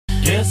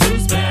Guess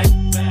who's back?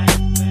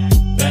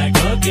 Back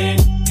again.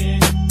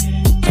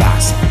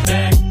 Raza.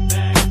 Back.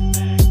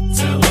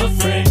 Tell a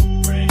friend.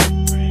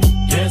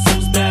 Guess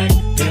who's back?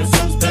 Guess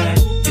who's back?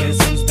 Guess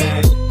who's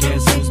back?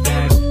 Guess who's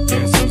back?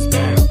 Guess who's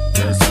back?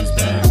 Guess who's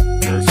back?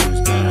 Guess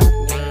who's back?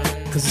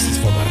 Because this is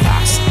for the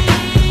raza.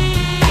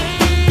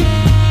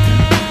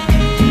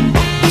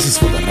 This is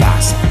for the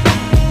raza.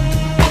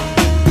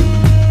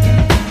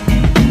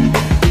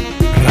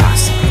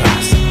 Raza,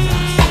 raza,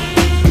 raza.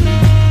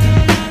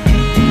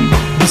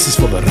 This is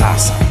for the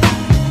raza.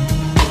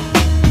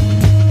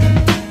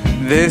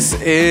 This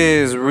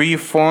is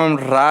Reformed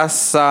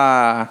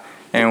Raza,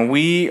 and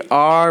we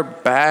are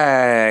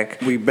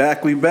back. We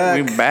back. We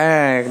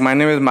back. My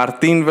name is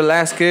Martin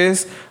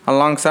Velasquez,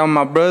 alongside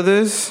my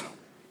brothers,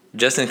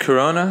 Justin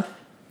Corona.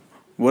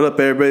 What up,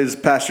 everybody? This is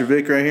Pastor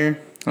Vic right here.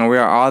 and we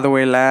are all the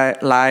way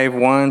live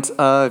once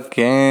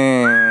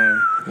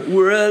again.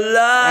 We're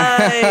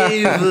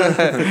alive.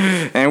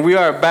 And we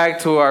are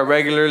back to our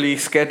regularly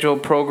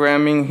scheduled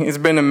programming. It's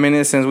been a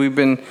minute since we've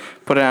been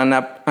putting on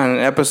an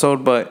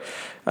episode, but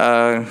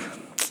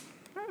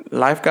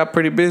life got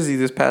pretty busy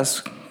this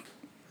past,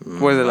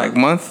 what is it, like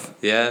month?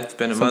 Yeah, it's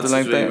been a Something month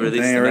like since we that.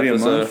 released Dang, an already a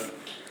episode.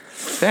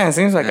 month. Damn, it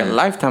seems like a Yeah.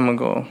 lifetime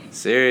ago.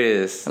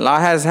 Serious. A lot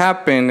has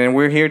happened, and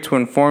we're here to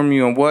inform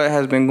you on what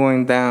has been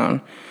going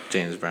down.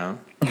 James Brown.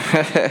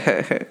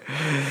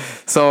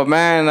 So,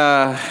 man,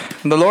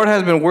 the Lord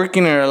has been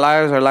working in our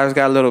lives. Our lives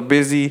got a little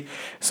busy,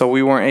 so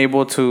we weren't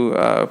able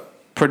to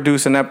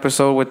produce an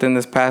episode within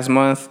this past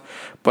month.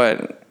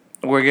 But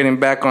we're getting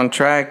back on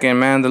track, and,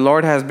 man, the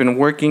Lord has been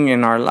working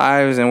in our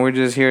lives, and we're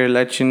just here to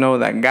let you know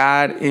that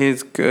God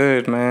is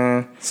good,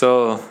 man.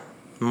 So,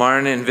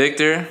 Martin and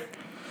Victor,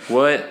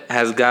 what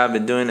has God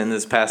been doing in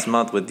this past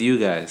month with you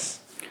guys?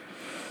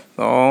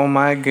 Oh,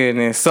 my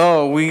goodness.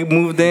 So, we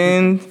moved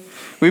in.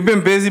 We've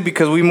been busy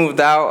because we moved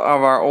out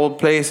of our old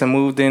place and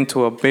moved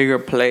into a bigger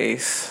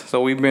place.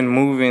 So we've been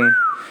moving.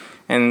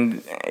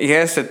 And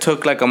yes, it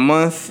took like a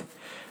month.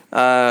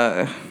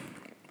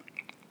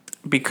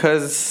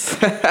 Because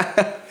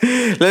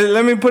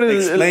let me put it.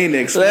 Explain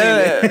it.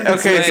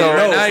 Okay, so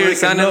right now so you're they can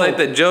sounding know. like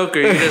the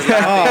Joker. You're just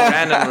laughing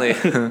randomly.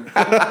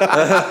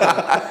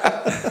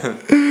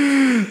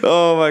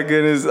 oh my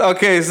goodness.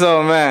 Okay,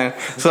 so man,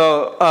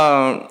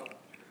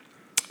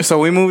 so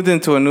we moved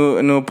into a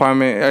new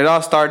apartment. It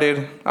all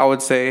started, I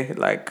would say,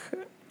 like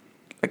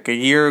a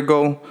year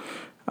ago.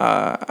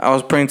 I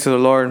was praying to the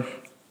Lord.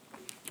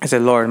 I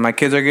said, Lord, my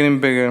kids are getting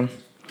bigger.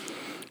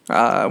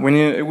 We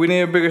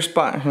need a bigger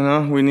spot. You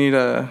know, we need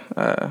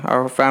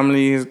our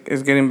family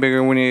is getting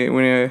bigger. We need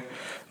to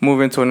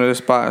move into another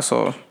spot.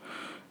 So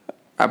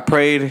I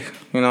prayed,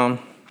 you know,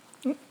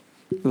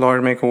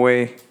 Lord, make a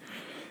way.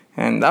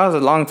 And that was a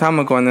long time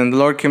ago. And then the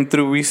Lord came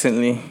through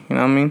recently. You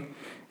know what I mean?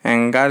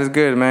 And God is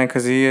good, man,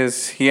 because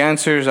He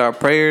answers our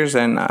prayers,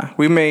 and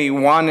we may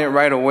want it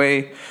right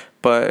away,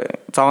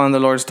 but it's all in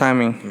the Lord's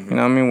timing. Mm-hmm. You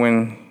know what I mean?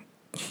 When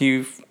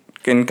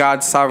in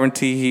God's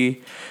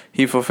sovereignty,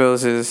 He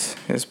fulfills His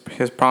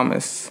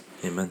promise.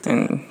 Amen.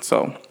 And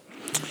so,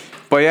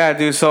 but yeah,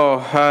 dude.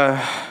 So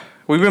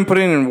we've been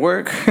putting in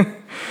work.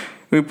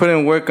 We put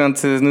in work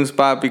onto this new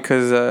spot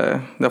because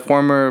the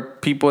former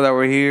people that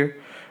were here,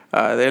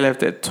 they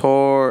left it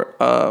tore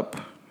up.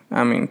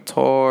 I mean,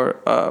 tore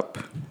up.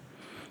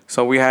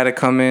 So we had to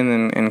come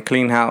in and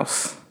clean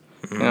house.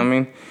 You know what I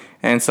mean?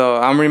 And so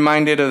I'm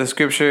reminded of the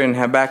scripture in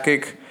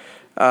Habakkuk,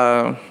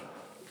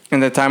 in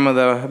the time of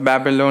the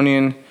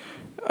Babylonian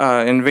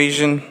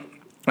invasion.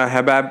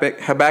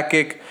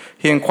 Habakkuk,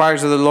 he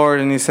inquires of the Lord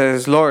and he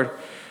says, Lord,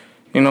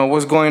 you know,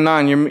 what's going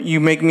on? You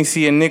make me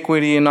see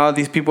iniquity and all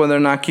these people that are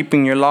not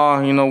keeping your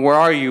law. You know, where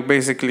are you,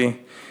 basically?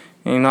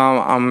 You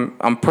know,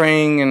 I'm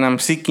praying and I'm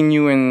seeking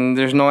you and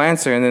there's no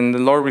answer. And then the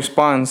Lord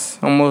responds,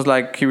 almost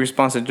like He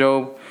responds to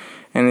Job.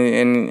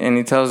 And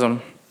He tells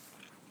him,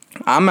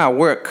 I'm at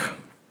work.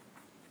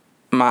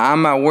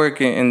 I'm at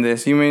work in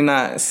this. You may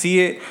not see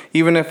it.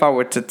 Even if I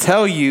were to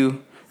tell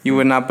you, you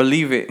would not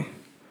believe it.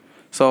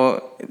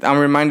 So I'm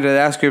reminded of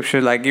that scripture.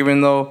 Like,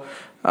 even though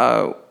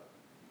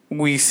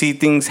we see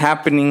things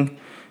happening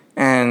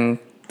and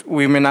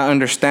we may not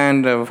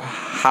understand of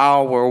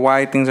how or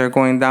why things are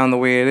going down the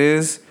way it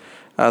is,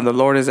 the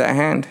Lord is at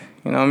hand.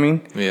 You know what I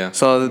mean? Yeah.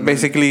 So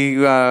basically,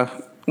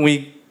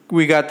 we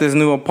got this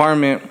new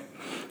apartment.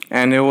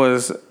 And it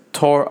was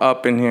tore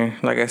up in here,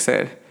 like I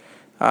said.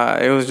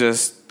 It was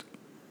just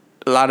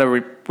a lot of...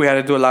 we had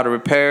to do a lot of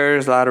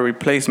repairs, a lot of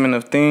replacement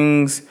of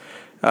things.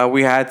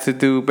 We had to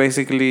do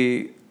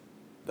basically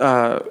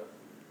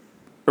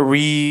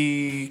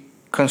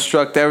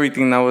reconstruct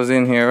everything that was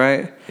in here,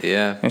 right?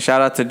 Yeah. And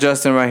shout out to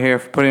Justin right here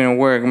for putting in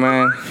work,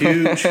 man.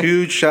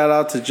 Huge shout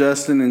out to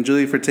Justin and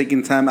Julie for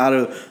taking time out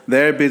of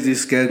their busy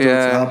schedule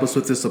to help us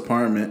with this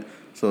apartment.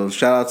 So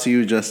shout out to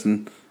you,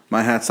 Justin.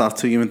 My hat's off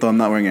to you, even though I'm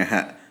not wearing a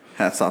hat.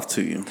 Hats off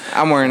to you.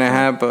 I'm wearing a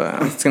hat,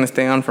 but it's going to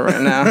stay on for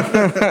right now.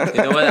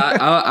 You know what?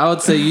 I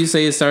would say, you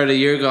say it started a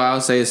year ago. I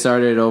would say it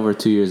started over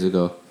 2 years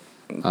ago.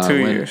 2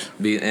 years.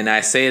 And I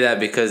say that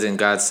because in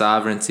God's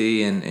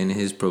sovereignty and in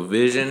His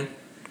provision,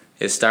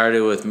 it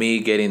started with me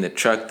getting the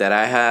truck that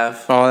I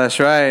have. Oh, that's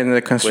right. And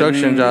the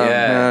construction job.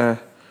 Yeah.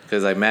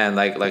 Because, like, man,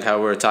 like how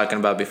we were talking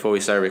about before we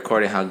started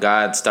recording, how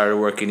God started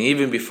working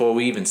even before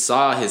we even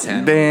saw his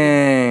hand.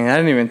 Dang, I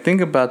didn't even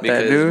think about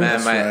that, Because, dude.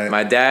 man,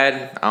 my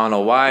dad, I don't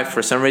know why,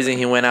 for some reason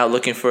he went out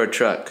looking for a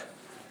truck.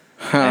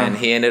 And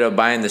he ended up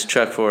buying this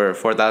truck for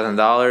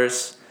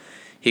 $4,000.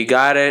 He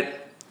got it,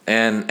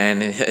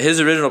 and his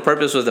original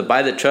purpose was to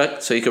buy the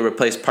truck so he could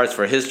replace parts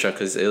for his truck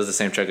because it was the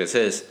same truck as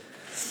his.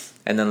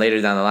 And then later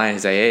down the line,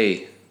 he's like,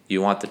 hey,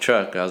 you want the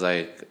truck? I was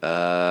like,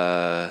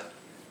 I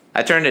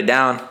turned it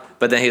down.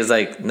 But then he was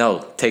like,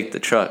 no, take the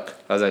truck.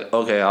 I was like,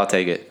 okay, I'll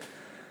take it.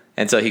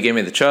 And so he gave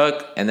me the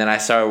truck, and then I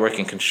started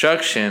working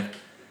construction.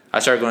 I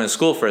started going to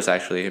school first,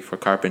 actually, for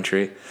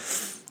carpentry.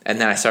 And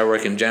then I started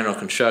working general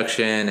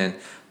construction. And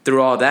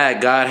through all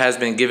that, God has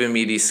been giving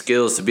me these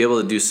skills to be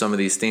able to do some of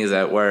these things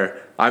that where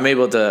I'm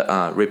able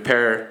to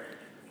repair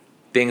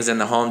things in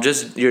the home.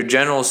 Just your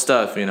general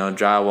stuff,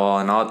 drywall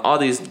and all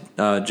these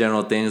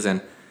general things. And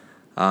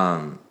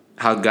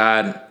how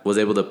God was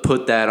able to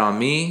put that on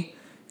me.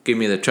 Give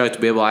me the truck to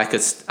be able I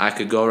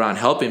could go around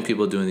helping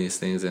people doing these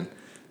things and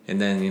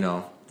then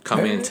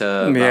coming into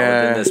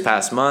within this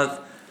past month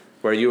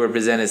where you were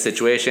presented a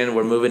situation.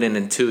 We're moving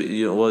in 2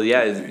 you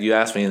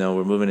asked me,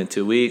 we're moving in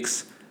 2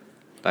 weeks.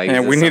 Like,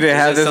 and we need to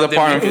have this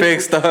apartment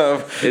fixed up.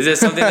 Is this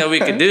something that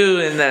we could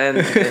do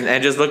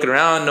and just looking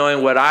around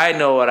knowing what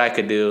I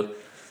could do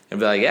and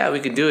be like, yeah, we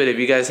could do it if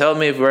you guys help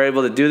me, if we're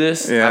able to do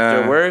this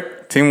after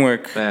work.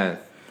 Teamwork. Man.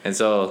 And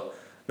so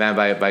man,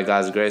 by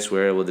God's grace, we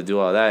were able to do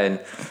all that. And,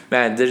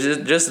 man, there's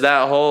just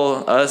that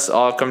whole us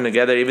all coming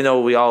together. Even though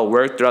we all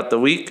worked throughout the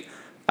week,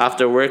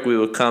 after work, we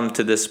would come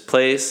to this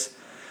place.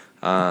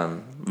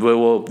 We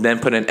will then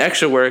put in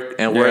extra work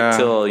and work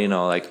till,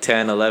 like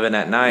 10, 11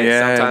 at night.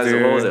 Yeah, sometimes,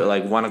 dude. What was it,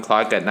 like 1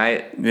 o'clock at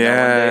night?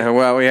 Yeah,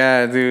 well,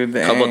 yeah, dude.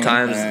 A couple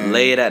times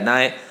late at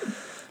night.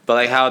 But,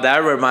 like, how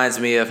that reminds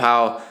me of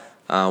how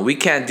we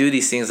can't do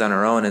these things on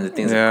our own and the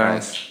things of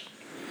Christ.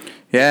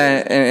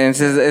 Yeah, and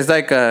it's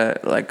like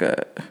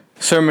a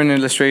sermon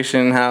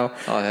illustration how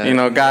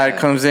God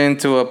comes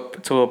into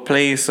a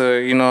place or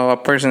a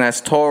person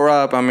that's tore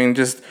up. I mean,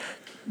 just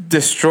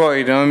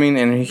destroyed. You know what I mean?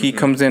 And he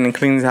comes in and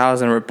cleans the house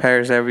and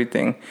repairs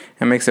everything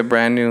and makes it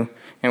brand new.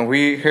 And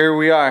here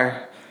we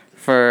are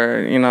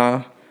for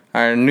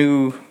our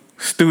new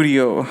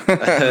studio.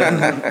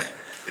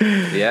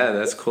 Yeah,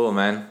 that's cool,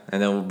 man.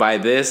 And then by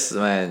this,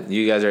 man,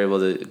 you guys are able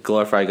to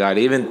glorify God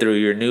even through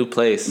your new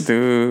place.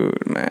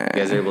 Dude, man.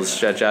 You guys are able to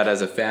stretch out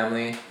as a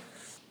family.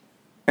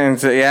 And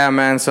so, yeah,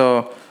 man,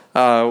 so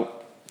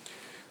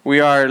we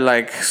are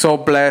like so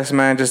blessed,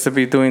 man, just to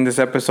be doing this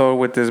episode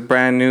with this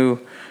brand new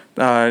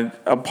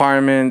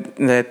apartment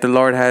that the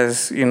Lord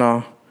has,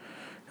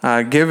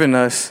 given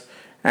us.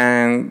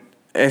 And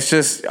it's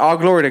just all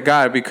glory to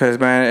God because,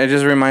 man, it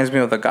just reminds me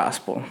of the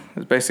gospel.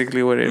 It's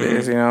basically what it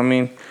is, I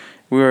mean?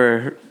 We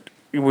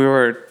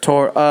were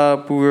tore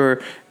up. We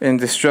were in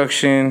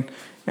destruction,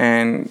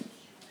 and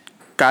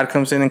God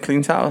comes in and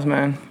cleans house,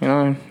 man.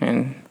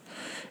 And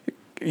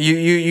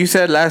you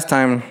said last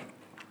time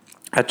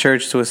at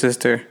church to a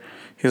sister,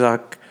 he's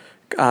like,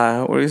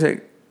 what do you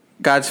say?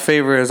 God's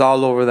favor is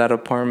all over that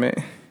apartment.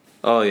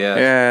 Oh, yeah.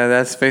 Yeah,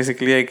 that's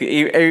basically like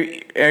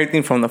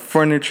everything from the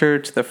furniture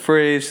to the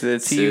fridge to the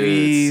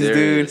TVs,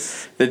 dude.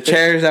 The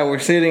chairs that we're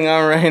sitting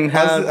on right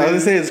now. I was going to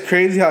say, it's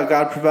crazy how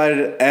God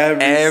provided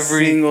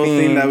every single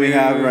thing that we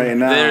have right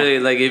now. Literally,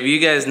 like, if you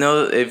guys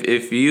know,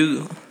 if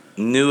you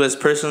knew us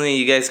personally,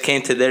 you guys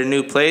came to their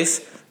new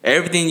place,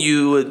 everything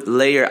you would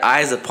lay your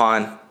eyes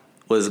upon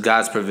was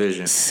God's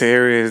provision.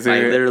 Serious, dude.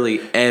 Like,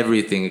 literally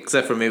everything,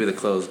 except for maybe the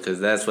clothes, because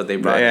that's what they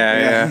brought.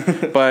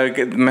 Yeah.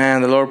 But,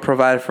 man, the Lord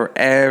provided for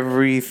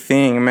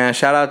everything, man.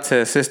 Shout out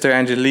to Sister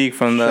Angelique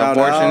from the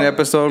abortion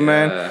episode,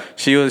 man.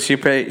 She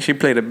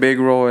played a big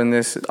role in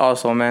this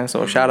also, man.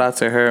 So, shout out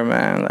to her,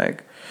 man.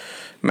 Like,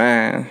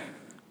 man,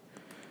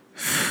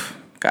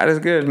 God is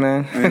good,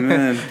 man.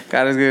 Amen.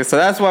 God is good. So,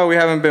 that's why we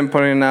haven't been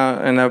putting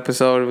out an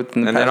episode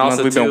within the past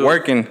month. We've been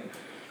working.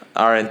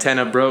 Our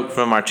antenna broke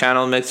from our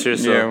channel mixer,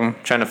 so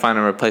trying to find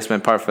a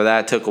replacement part for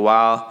that took a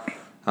while.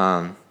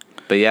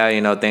 But yeah,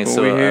 thanks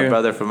to a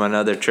brother from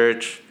another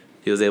church,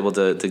 he was able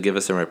to give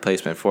us a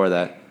replacement for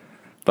that.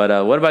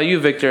 But what about you,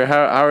 Victor?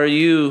 How are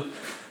you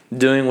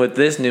doing with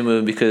this new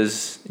move?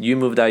 Because you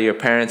moved out of your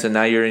parents and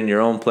now you're in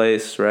your own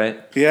place, right?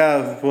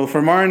 Yeah. Well,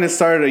 for Martin, it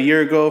started a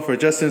year ago. For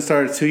Justin, it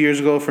started 2 years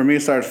ago. For me,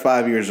 it started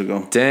 5 years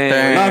ago. Dang.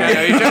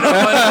 Are you trying to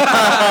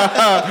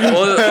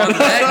well, in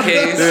that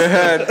case.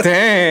 Yeah,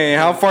 dang.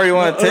 How far you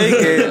want to take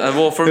it?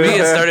 Well, for me,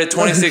 it started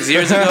 26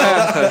 years ago.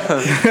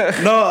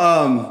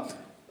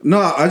 No,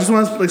 I just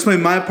want to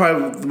explain my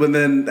part when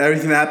then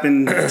everything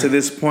happened to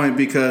this point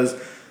because,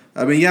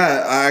 I mean,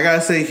 I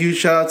gotta say huge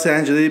shout out to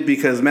Angelique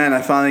because, man,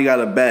 I finally got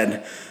a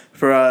bed.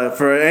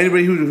 For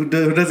anybody who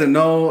doesn't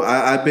know,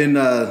 I've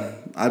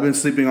been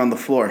sleeping on the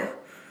floor,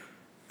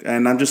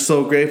 and I'm just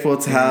so grateful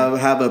to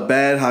have a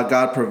bed, how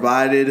God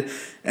provided,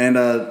 and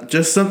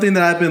just something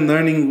that I've been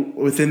learning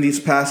within these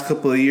past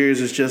couple of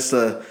years is just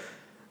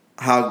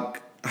how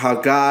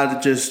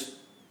God just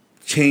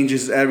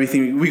changes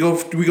everything. We go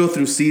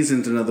through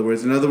seasons. In other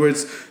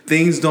words,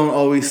 things don't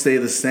always stay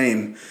the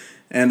same.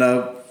 And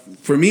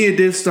for me, it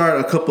did start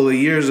a couple of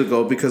years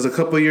ago, because a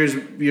couple of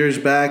years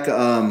back,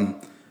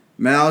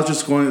 man, I was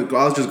just going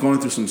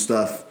through some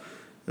stuff.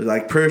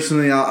 Like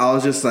personally, I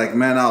was just like,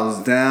 man, I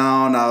was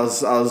down. I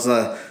was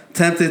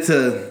tempted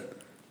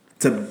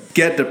to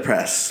get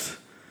depressed.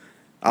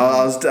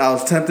 I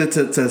was tempted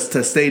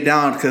to stay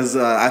down because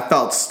I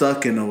felt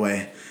stuck in a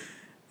way.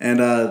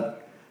 And I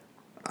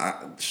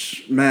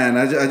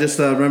just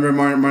remember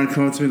Martin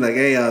coming to me like,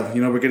 hey,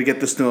 we're gonna get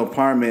this new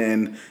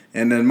apartment,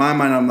 and in my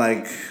mind I'm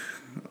like,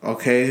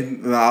 okay.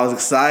 I was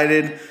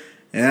excited,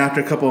 and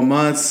after a couple of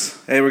months,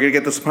 hey, we're gonna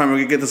get this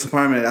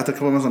apartment. After a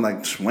couple of months, I'm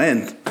like,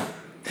 when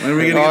are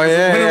we gonna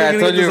get this? I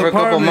told you for a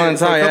couple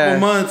months. For a couple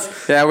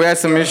months. Yeah, we had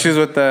some issues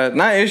with the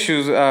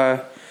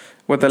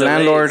with the Delays.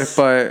 landlord,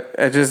 but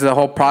it's just the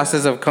whole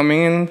process of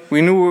coming in.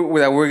 We knew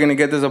that we were gonna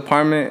get this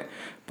apartment,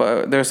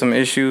 but there's some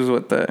issues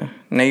with the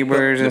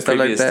neighbors and stuff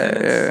like that.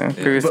 tenants.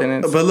 Yeah, previous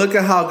tenants. But look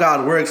at how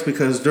God works,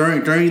 because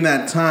during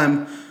that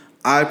time,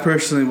 I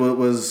personally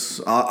was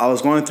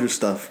going through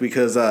stuff,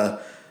 because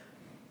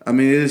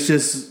it's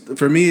just,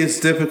 for me, it's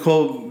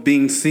difficult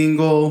being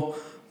single,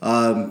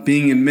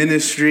 being in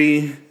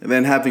ministry, and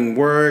then having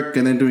work,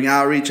 and then doing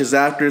outreaches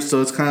after.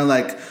 So it's kind of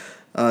like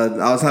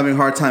I was having a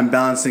hard time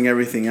balancing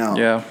everything out.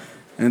 Yeah.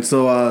 And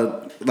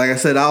so, like I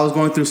said, I was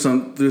going through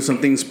some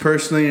things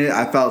personally.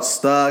 I felt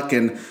stuck,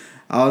 and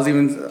I was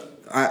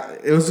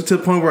it was to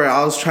the point where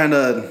I was trying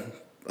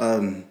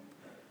to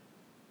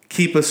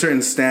keep a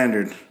certain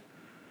standard.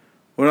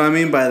 What do I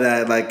mean by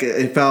that? Like,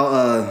 it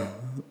felt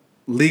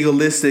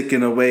legalistic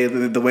in a way,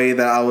 the way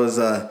that I was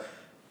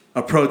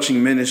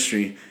approaching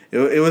ministry.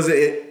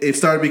 It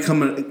started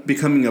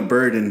becoming a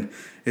burden.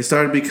 It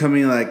started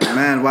becoming like,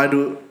 man,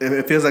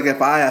 it feels like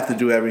if I have to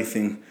do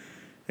everything.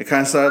 It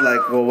kind of started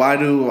like, well, why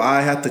do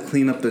I have to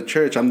clean up the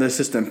church? I'm the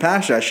assistant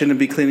pastor. I shouldn't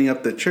be cleaning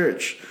up the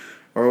church.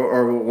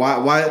 Or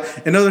why?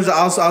 In other words,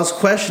 I was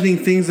questioning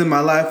things in my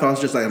life. I was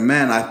just like,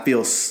 man, I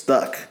feel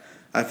stuck.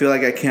 I feel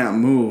like I can't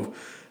move.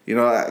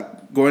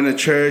 Going to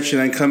church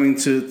and then coming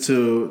to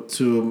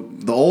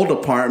the old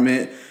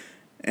apartment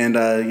and,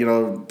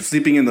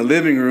 sleeping in the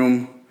living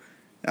room.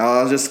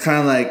 I was just kind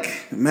of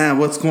like, man,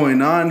 what's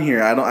going on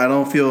here? I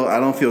don't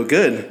feel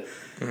good.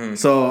 Mm-hmm.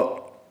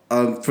 So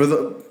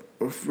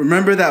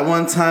remember that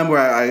one time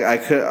where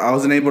I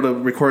wasn't able to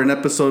record an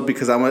episode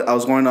because I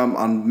was going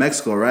on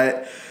Mexico,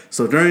 right?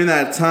 So during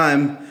that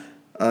time,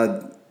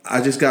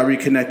 I just got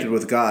reconnected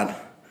with God,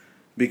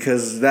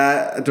 because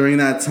during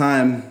that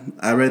time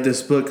I read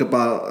this book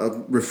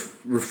about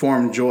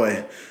reformed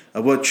joy,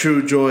 of what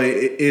true joy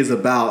is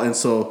about, and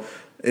so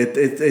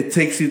it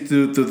takes you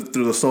through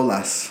the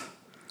solas.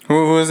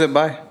 Who is it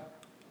by?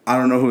 I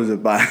don't know who is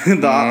it by,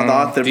 the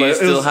author. Do you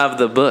still have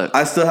the book?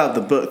 I still have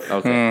the book.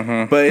 Okay.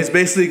 Mm-hmm. But it's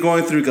basically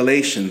going through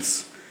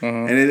Galatians,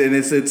 and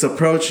it's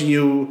approaching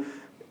you.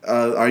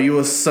 Are you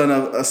a son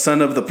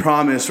of the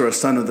promise or a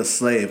son of the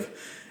slave?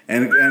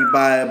 And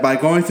by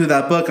going through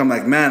that book, I'm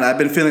like, man, I've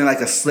been feeling like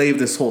a slave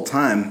this whole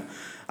time.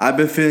 I've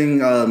been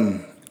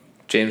feeling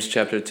James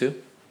chapter 2.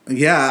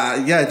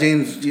 Yeah,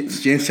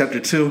 James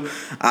chapter 2.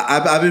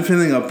 I've been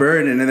feeling a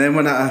burden, and then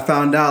when I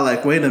found out,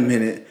 like, wait a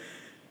minute.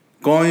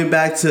 Going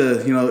back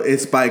to,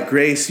 it's by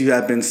grace you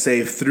have been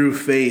saved through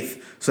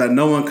faith, so that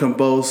no one can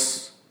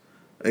boast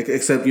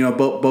except,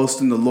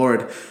 boast in the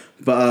Lord.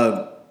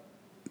 But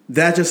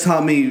that just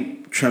helped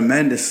me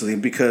tremendously,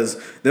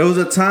 because there was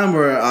a time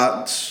where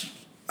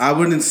I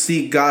wouldn't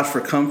seek God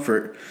for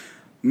comfort.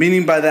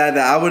 Meaning by that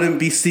I wouldn't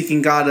be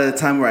seeking God at a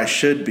time where I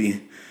should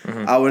be.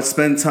 Mm-hmm. I would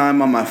spend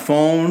time on my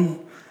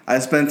phone. I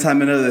spend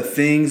time in other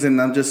things, and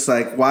I'm just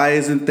like, why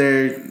isn't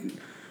there...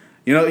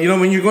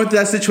 when you're going through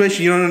that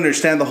situation, you don't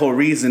understand the whole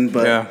reason,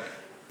 but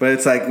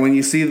it's like when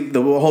you see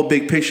the whole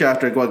big picture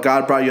after what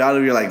God brought you out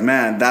of, you're like,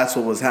 man, that's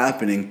what was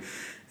happening.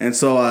 And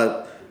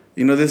so,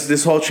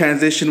 this whole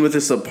transition with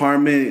this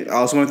apartment, I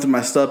was going through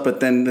my stuff,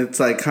 but then it's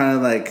like kind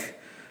of like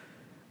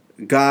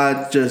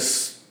God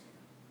just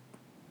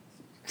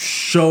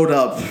showed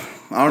up.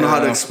 I don't know how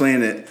to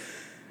explain it,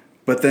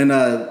 but then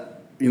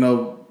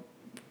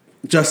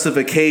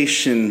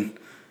justification,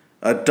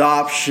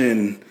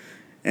 adoption,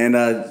 and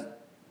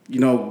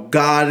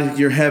God,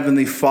 your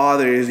heavenly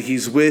Father,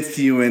 He's with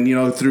you,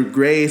 and through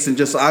grace, and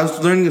just I was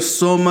learning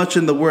so much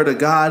in the Word of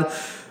God,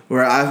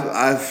 where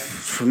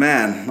I've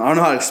man, I don't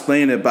know how to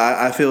explain it, but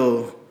I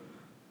feel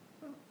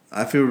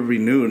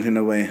renewed in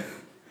a way.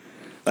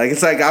 Like,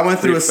 it's like I went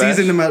through a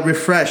season in my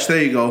refresh.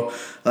 There you go.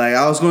 Like,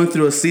 I was going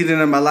through a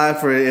season in my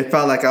life where it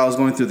felt like I was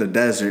going through the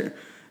desert.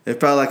 It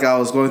felt like I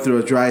was going through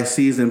a dry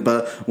season.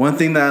 But one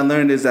thing that I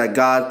learned is that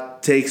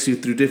God takes you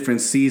through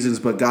different seasons,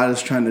 but God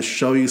is trying to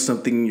show you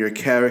something in your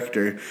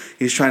character.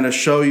 He's trying to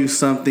show you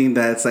something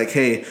that's like,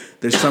 hey,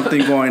 there's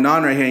something going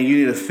on right here, and you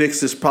need to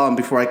fix this problem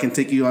before I can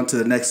take you on to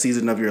the next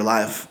season of your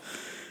life.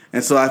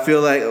 And so I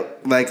feel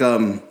like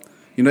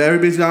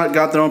everybody's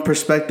got their own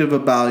perspective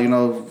about,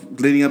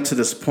 leading up to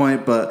this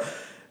point, but,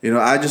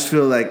 I just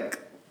feel like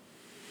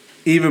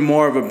even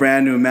more of a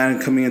brand new man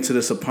coming into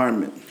this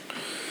apartment.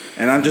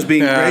 And I'm just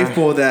being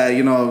grateful that,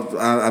 you know,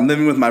 I'm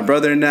living with my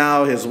brother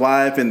now, his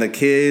wife, and the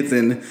kids,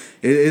 and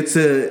it's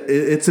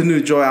a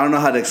new joy. I don't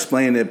know how to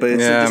explain it, but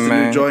it's just a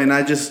new joy. And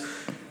I just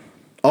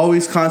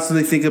always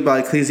constantly think about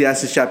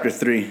Ecclesiastes chapter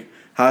 3,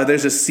 how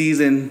there's a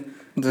season,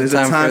 there's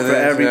a time for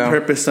every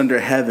purpose under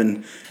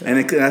heaven. And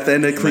at the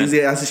end of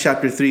Ecclesiastes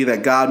chapter 3,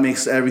 that God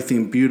makes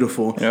everything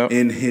beautiful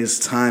in His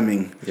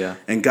timing. Yeah.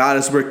 And God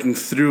is working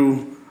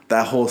through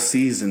that whole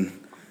season.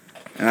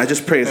 And I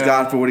just praise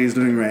God for what He's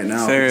doing right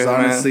now. Because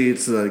honestly,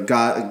 it's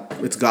God.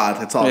 It's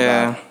God. It's all God.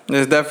 Yeah,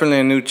 there's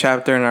definitely a new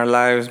chapter in our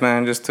lives,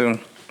 man. Just to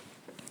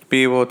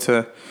be able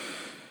to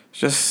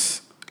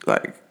just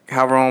like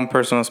have our own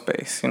personal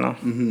space, you know.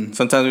 Mm-hmm.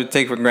 Sometimes we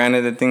take for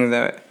granted the things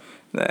that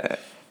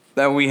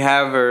we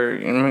have, or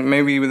you know,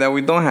 maybe that we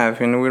don't have,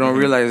 and we don't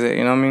realize it.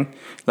 You know what I mean?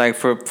 Like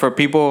for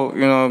people,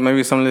 you know,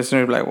 maybe some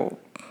listeners be like, well,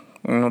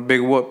 you know, big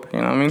whoop, you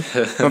know what I mean?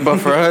 But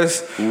for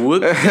us,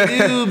 whoop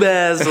you,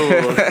 Basil.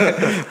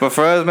 But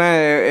for us,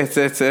 man,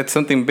 it's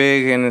something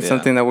big, and it's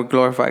something that we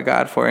glorify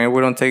God for, and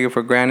we don't take it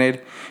for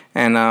granted.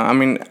 And I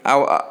mean,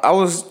 I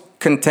was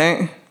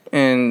content,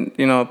 and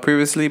you know,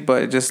 previously,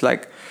 but just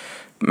like,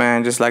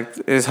 man, just like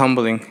it's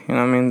humbling. You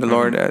know what I mean? The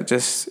Lord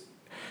just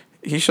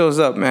He shows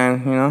up,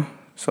 man. You know,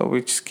 so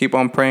we just keep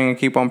on praying and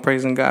keep on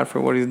praising God for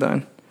what He's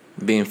done.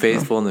 Being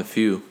faithful in the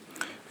few.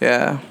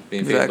 Yeah.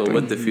 Being faithful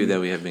with the few that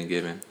we have been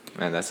given.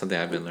 Man, that's something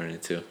I've been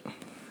learning too.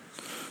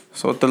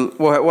 So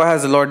what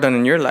has the Lord done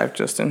in your life,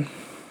 Justin?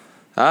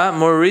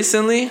 More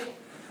recently,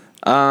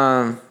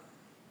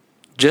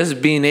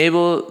 just being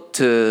able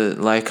to,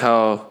 like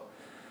how,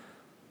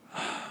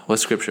 what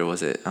scripture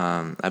was it?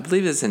 I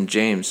believe it's in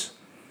James,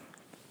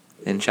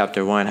 in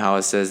chapter 1, how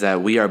it says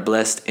that we are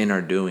blessed in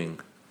our doing.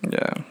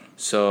 Yeah.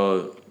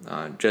 So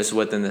just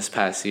within this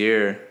past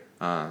year,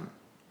 God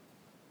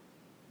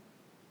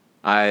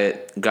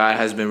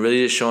has been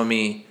really just showing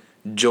me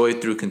joy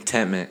through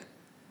contentment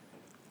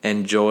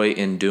and joy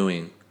in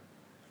doing.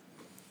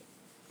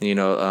 You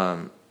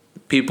know,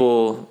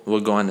 people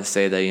will go on to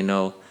say that, you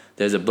know,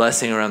 there's a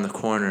blessing around the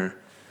corner,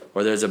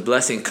 or there's a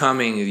blessing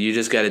coming. You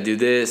just got to do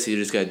this. You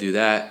just got to do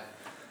that.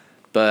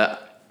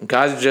 But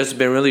God's just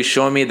been really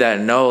showing me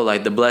that, no,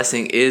 like the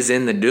blessing is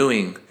in the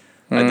doing.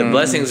 Like the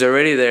blessing's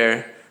already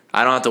there.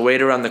 I don't have to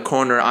wait around the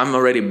corner. I'm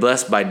already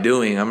blessed by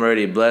doing. I'm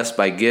already blessed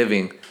by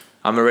giving.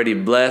 I'm already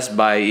blessed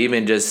by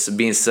even just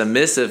being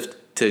submissive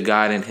to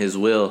God and His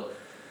will,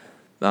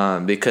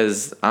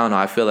 because I don't know,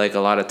 I feel like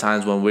a lot of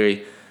times when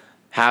we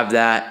have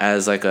that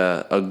as like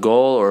a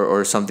goal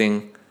or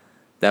something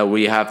that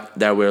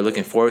we're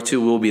looking forward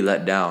to, we'll be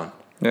let down.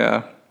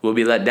 Yeah, we'll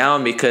be let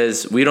down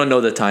because we don't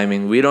know the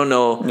timing. We don't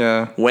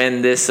know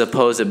when this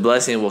supposed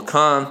blessing will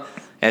come,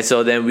 and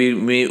so then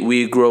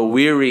we grow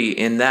weary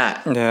in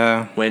that.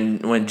 Yeah,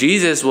 when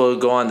Jesus will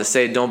go on to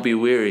say, "Don't be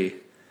weary,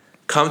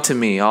 come to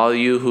me, all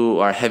you who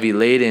are heavy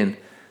laden."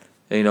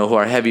 You know, who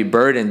are heavy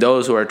burdened,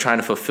 those who are trying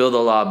to fulfill the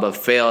law but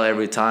fail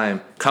every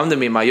time. Come to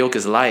me, my yoke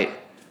is light.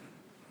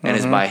 And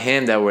it's by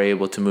Him that we're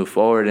able to move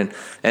forward.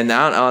 And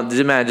now,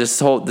 man,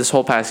 just this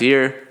whole past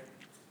year,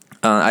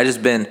 God's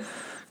been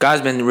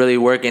really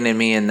working in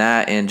me in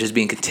that, and just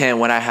being content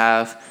what I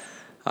have,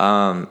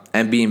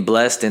 and being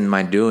blessed in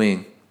my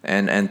doing.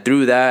 And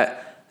through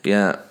that,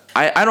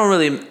 I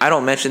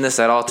don't mention this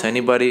at all to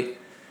anybody,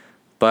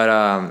 but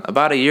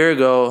about a year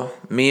ago,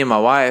 me and my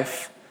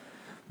wife,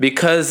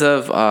 because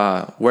of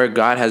where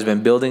God has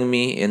been building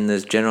me in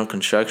this general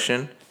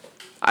construction,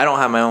 I don't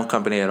have my own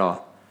company at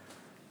all.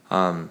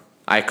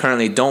 I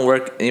currently don't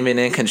work even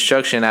in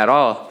construction at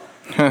all,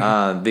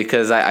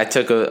 because I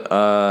took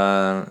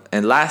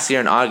and last year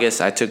in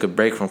August, I took a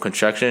break from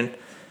construction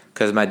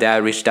because my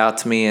dad reached out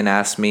to me and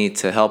asked me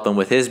to help him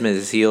with his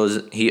business.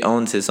 He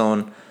owns his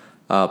own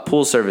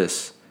pool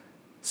service.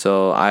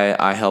 So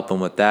I help him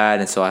with that,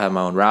 and so I have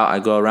my own route. I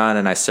go around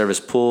and I service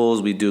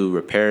pools. We do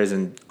repairs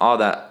and all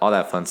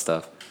that fun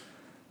stuff.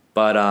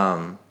 But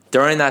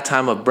during that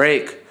time of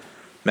break,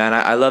 man,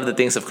 I love the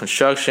things of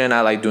construction.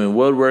 I like doing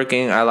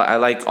woodworking. I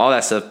like all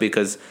that stuff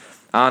because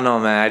I don't know,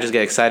 man. I just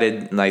get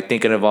excited like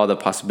thinking of all the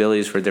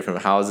possibilities for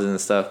different houses and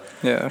stuff.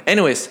 Yeah.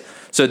 Anyways,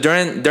 so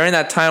during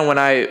that time when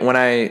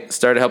I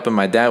started helping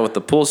my dad with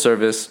the pool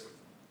service,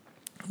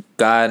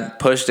 God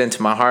pushed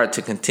into my heart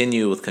to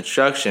continue with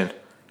construction.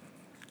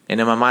 And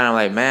in my mind, I'm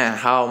like, man,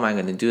 how am I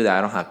going to do that? I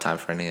don't have time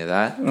for any of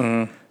that.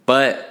 Mm-hmm.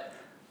 But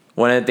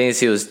one of the things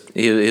he was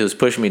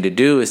pushing me to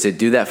do is to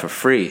do that for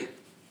free.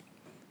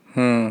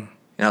 And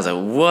I was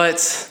like,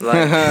 what?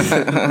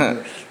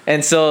 Like,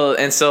 and so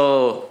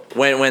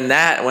when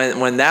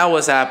that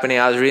was happening,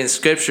 I was reading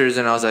scriptures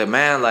and I was like,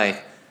 man,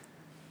 like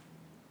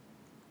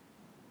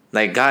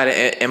God,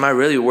 am I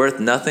really worth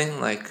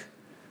nothing? Like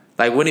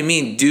what do you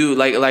mean do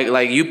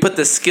like you put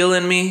the skill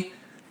in me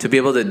to be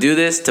able to do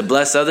this, to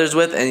bless others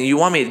with, and you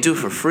want me to do it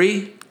for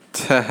free?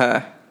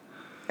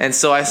 And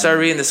so I started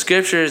reading the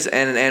scriptures,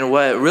 and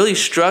what really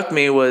struck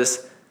me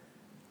was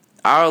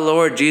our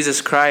Lord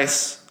Jesus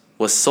Christ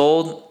was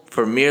sold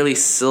for merely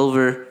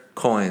silver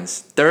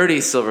coins,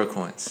 30 silver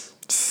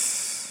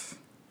coins.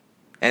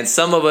 And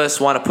some of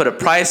us want to put a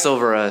price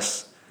over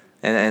us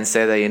and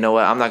say that, you know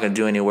what, I'm not gonna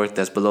do any work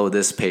that's below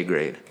this pay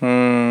grade.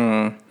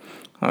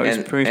 Oh,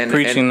 he's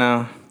preaching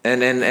now. And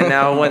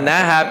now when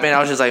that happened, I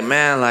was just like,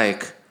 man,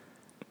 like,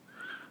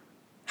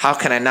 how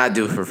can I not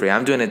do it for free?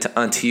 I'm doing it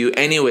unto you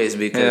anyways,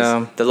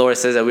 because the Lord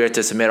says that we are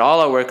to submit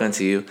all our work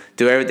unto you,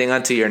 do everything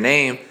unto your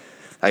name.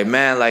 Like,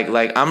 man,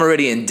 like I'm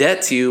already in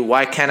debt to you.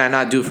 Why can't I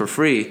not do it for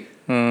free?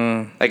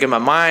 Like in my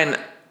mind,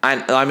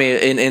 I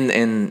mean,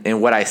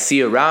 in what I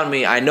see around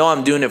me, I know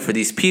I'm doing it for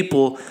these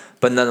people,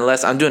 but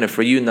nonetheless, I'm doing it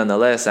for you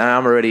nonetheless, and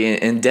I'm already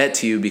in debt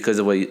to you because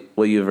of what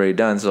you've already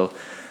done. So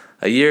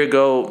a year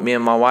ago, me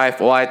and my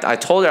wife, I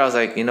told her, I was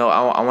like, you know,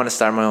 I want to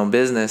start my own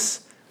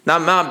business.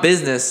 Not my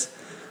business,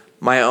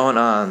 my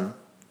own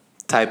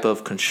type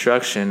of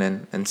construction.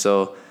 And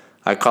so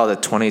I called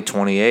it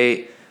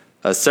 2028,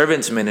 a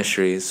servants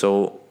ministry.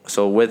 So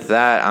with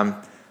that,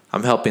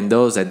 I'm helping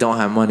those that don't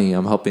have money.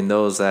 I'm helping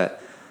those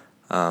that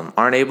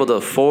aren't able to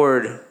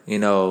afford, you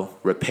know,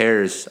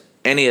 repairs,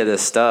 any of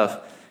this stuff.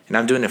 And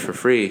I'm doing it for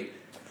free.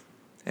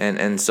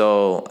 And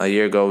so a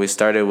year ago, we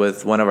started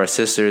with one of our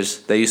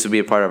sisters that used to be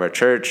a part of our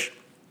church.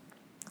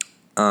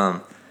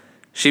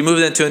 She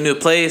moved into a new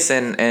place,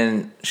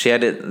 and she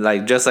had it,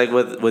 like, just like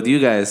with you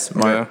guys,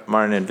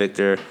 Martin and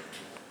Victor.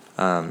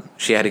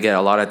 She had to get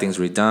a lot of things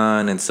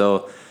redone. And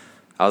so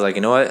I was like,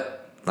 you know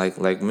what?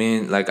 Like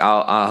me, like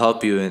I'll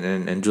help you,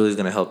 and Julie's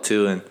going to help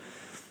too.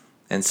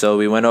 And so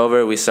we went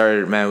over, we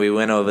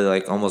went over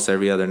like almost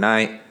every other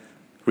night.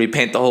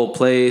 Repaint the whole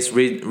place,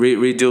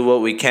 redo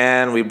what we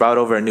can. We brought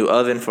over a new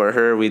oven for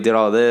her. We did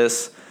all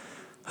this,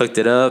 hooked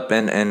it up,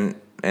 and at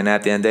the end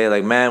of the day,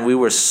 like, man, we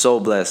were so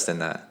blessed in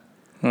that.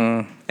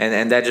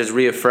 And that just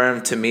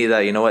reaffirmed to me that,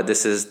 you know what,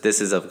 this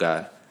is of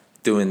God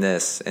doing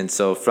this. And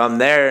so from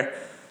there,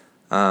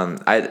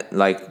 I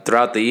like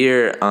throughout the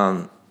year,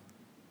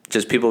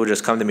 just people would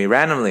just come to me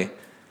randomly,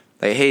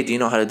 like, hey, do you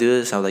know how to do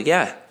this? I was like,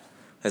 yeah.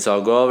 And so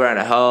I'll go over and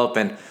I help,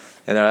 and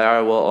they're like,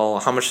 all right, well,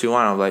 how much do you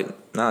want? I'm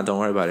like, no, don't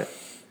worry about it.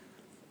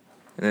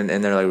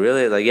 And they're like,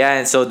 really? Like, yeah.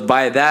 And so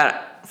by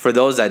that, for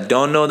those that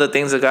don't know the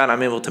things of God,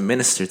 I'm able to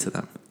minister to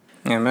them.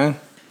 Amen.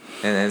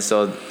 And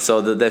so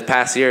the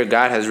past year,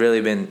 God has really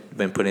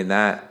been putting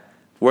that,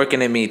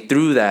 working in me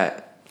through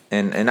that.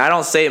 And I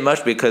don't say it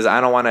much because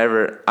I don't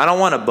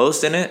want to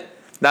boast in it.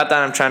 Not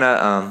that I'm trying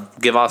to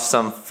give off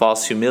some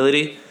false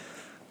humility,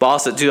 but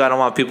also too, I don't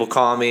want people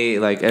calling me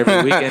like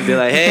every weekend and be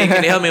like, hey,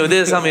 can you help me with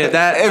this, help me with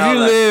that? If you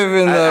live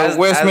in the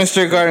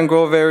Westminster Garden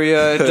Grove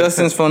area,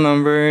 Justin's phone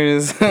number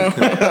is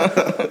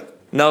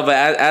No, but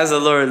as the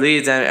Lord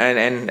leads,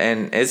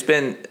 and it's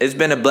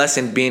been a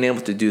blessing being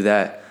able to do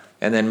that,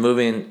 and then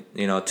moving,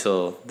 you know,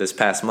 till this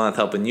past month,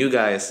 helping you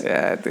guys.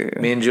 Yeah, dude.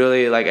 Me and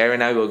Julie, like, every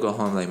night we'll go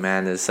home, like,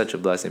 man, it's such a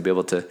blessing to be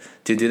able to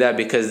do that,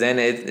 because then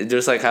it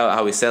just like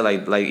how we said,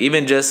 like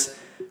even just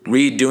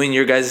redoing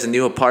your guys'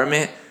 new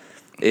apartment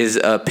is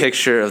a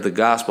picture of the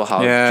gospel,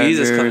 how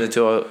Jesus comes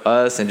into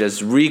us and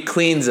just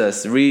re-cleans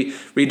us,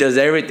 redoes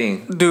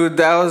everything. Dude,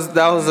 that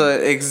was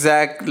a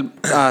exact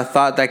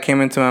thought that came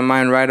into my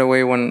mind right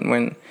away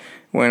when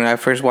I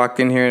first walked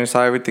in here and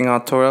saw everything all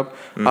tore up.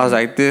 Mm-hmm. I was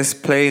like, this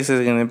place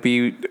is gonna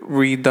be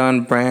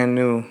redone brand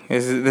new.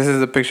 This is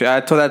the picture. I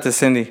told that to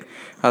Cindy.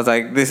 I was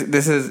like, this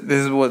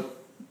is what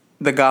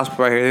the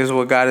gospel right here. This is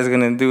what God is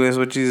gonna do. This is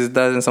what Jesus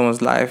does in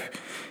someone's life.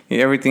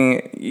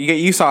 Everything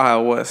you saw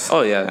how it was.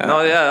 Oh yeah,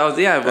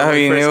 When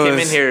we first came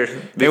in here,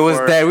 it was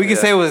dead. We could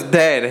say it was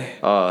dead.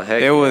 Oh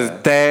heck, it was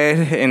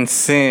dead in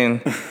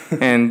sin,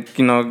 and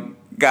you know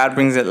God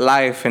brings it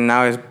life, and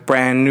now it's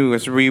brand new.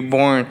 It's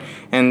reborn,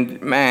 and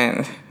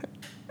man,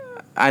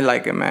 I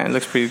like it, man. It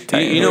looks pretty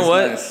tight. You know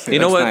what? Nice. You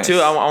know what? Nice.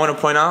 Too, I want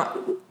to point out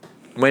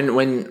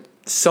when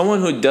someone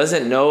who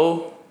doesn't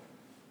know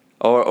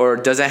or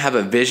doesn't have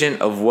a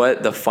vision of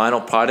what the final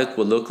product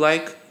will look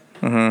like.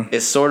 Mm-hmm.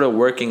 It's sort of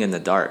working in the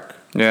dark.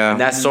 Yeah. And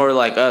that's sort of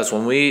like us.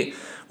 When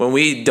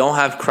we don't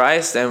have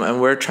Christ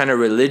and we're trying to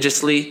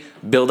religiously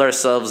build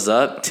ourselves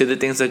up to the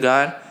things of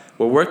God,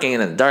 we're working in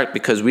the dark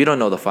because we don't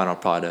know the final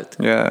product.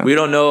 Yeah. We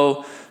don't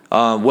know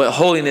what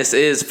holiness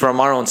is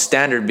from our own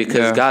standard,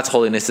 because God's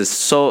holiness is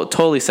so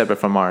totally separate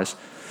from ours.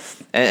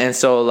 And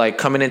so, like,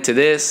 coming into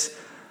this,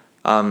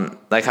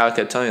 like how I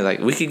kept telling you,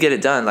 like, we could get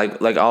it done.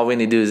 Like all we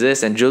need to do is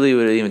this. And Julie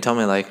would even tell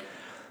me, like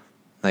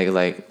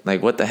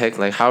what the heck?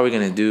 Like, how are we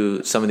gonna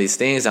do some of these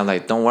things? I'm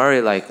like, don't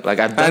worry. Like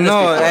I've done this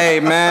before. Hey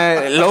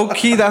man, low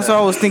key, that's what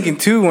I was thinking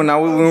too when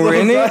we were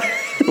in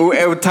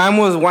it. Time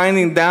was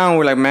winding down.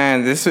 We're like,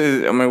 man,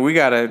 we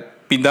gotta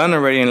be done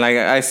already. And like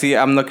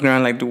I'm looking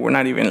around like, dude, we're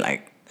not even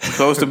like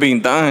close to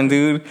being done,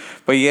 dude.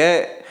 But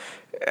yet,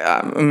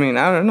 I mean,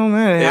 I don't know,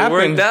 man. It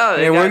happened. Worked out.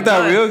 It worked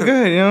out real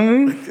good. You know what I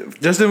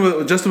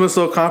mean? Justin was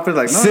so confident,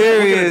 like, no,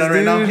 serious, no,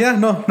 right now. Yeah,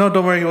 no,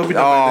 don't worry, we'll be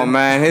done. Oh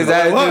man, his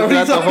attitude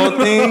throughout the whole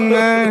thing,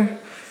 man.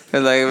 It's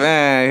like,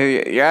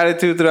 man, your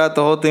attitude throughout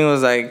the whole thing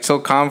was like so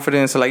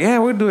confident. So like, yeah,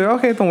 we'll do it.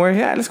 Okay, don't worry.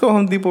 Yeah, let's go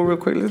Home Depot real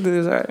quick. Let's do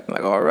this. All right.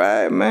 Like, all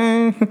right,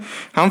 man.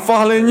 I'm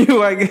following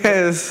you, I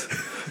guess.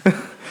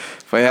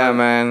 But yeah,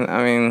 man.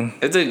 I mean,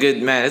 it's a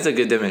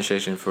good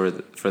demonstration for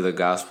the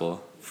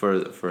gospel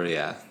for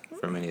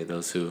many of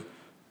those who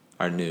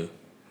are new.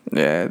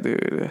 Yeah,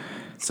 dude.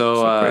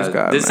 So praise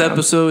God, this man.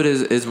 episode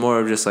is more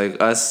of just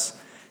like us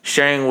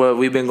sharing what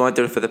we've been going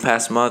through for the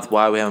past month,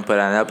 why we haven't put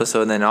out an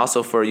episode, and then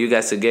also for you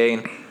guys to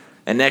gain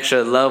an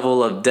extra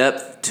level of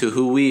depth to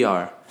who we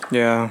are.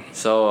 Yeah.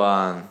 So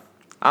I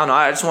don't know.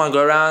 I just want to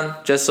go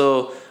around just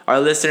so our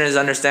listeners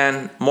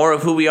understand more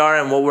of who we are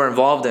and what we're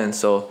involved in.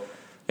 So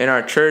in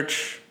our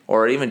church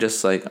or even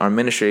just like our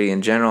ministry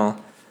in general,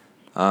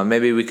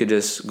 maybe we could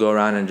just go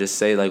around and just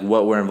say like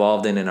what we're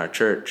involved in our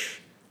church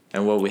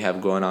and what we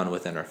have going on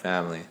within our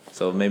family.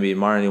 So maybe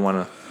Martin, you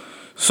want to?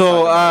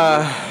 So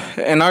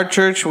in our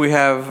church, we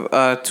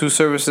have 2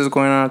 services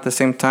going on at the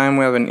same time.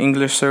 We have an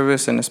English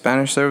service and a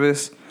Spanish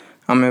service.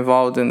 I'm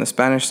involved in the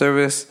Spanish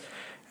service,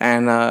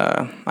 and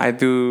I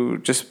do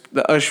just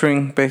the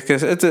ushering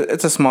because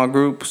it's a small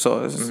group.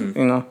 So it's,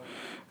 you know,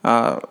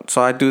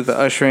 so I do the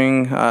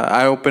ushering.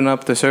 I open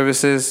up the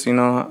services. You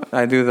know,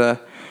 I do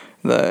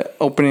the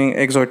opening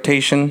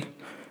exhortation,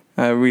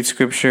 read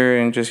scripture,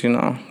 and just, you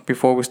know,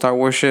 before we start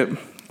worship,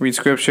 read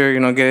scripture. You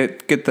know,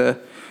 get the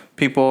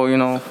people, you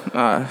know,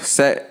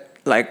 set.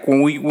 Like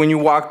when you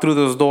walk through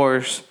those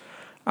doors,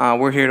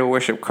 we're here to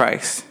worship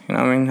Christ. You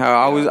know what I mean? I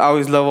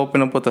always love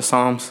opening up with the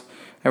Psalms.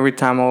 Every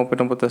time I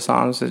open up with the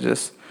Psalms, it's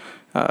just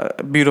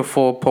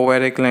beautiful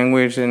poetic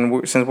language.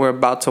 And since we're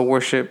about to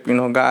worship, you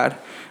know, God,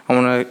 I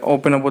want to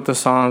open up with the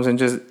Psalms and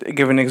just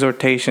give an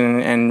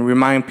exhortation and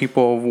remind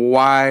people of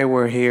why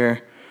we're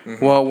here,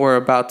 what we're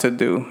about to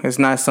do. It's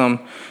not some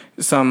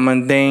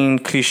mundane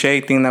cliche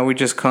thing that we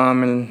just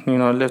come and, you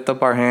know, lift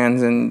up our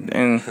hands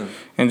and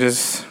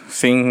just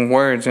sing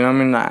words. You know what I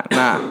mean?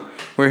 Nah.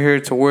 We're here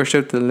to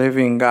worship the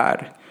living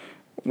God.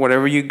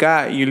 Whatever you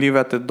got, you leave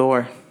at the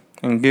door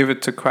and give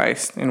it to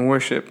Christ in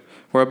worship.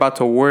 We're about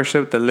to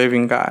worship the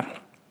living God.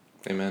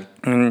 Amen.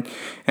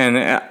 And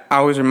I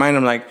always remind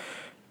them, like,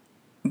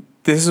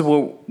 this is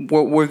what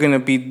we're going to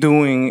be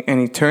doing in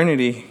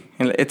eternity.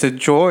 And it's a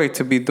joy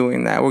to be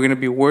doing that. We're going to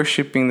be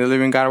worshiping the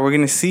living God. We're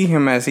going to see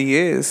him as he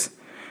is.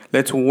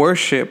 Let's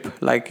worship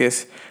like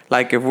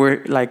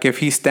if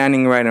he's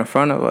standing right in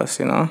front of us,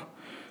 you know.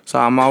 So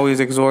I'm always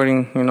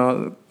exhorting, you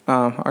know,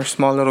 our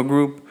small little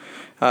group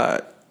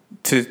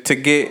to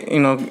get, you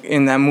know,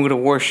 in that mood of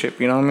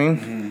worship, you know what I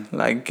mean?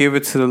 Like, give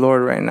it to the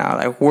Lord right now.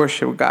 Like,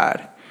 worship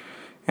God.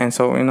 And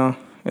so, you know,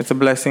 it's a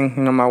blessing.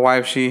 You know, my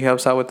wife, she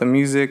helps out with the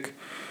music,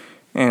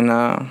 and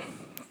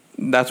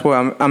that's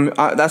what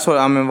that's what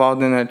I'm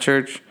involved in at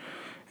church.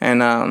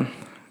 And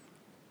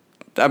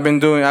I've been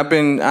doing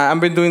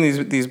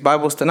these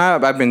Bible studies.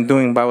 Not I've been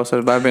doing Bible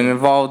studies, but I've been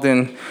involved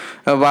in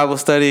a Bible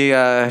study.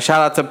 Shout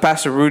out to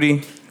Pastor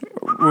Rudy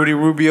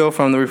Rubio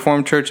from the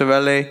Reformed Church of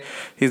LA.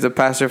 He's the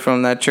pastor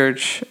from that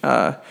church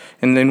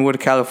in Linwood,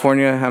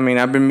 California. I mean,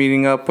 I've been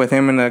meeting up with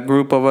him and a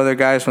group of other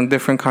guys from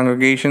different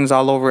congregations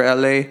all over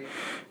LA,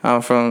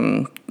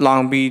 from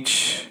Long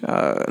Beach,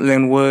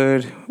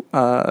 Linwood,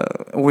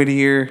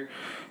 Whittier,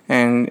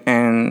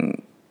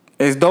 and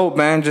it's dope,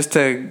 man, just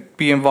to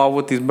be involved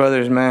with these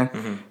brothers,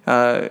 man.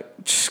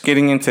 Just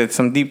getting into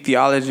some deep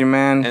theology,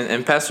 man.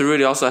 And Pastor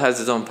Rudy also has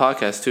his own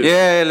podcast too.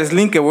 Yeah, let's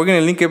link it. We're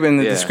gonna link it in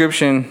the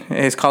description.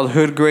 It's called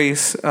Hood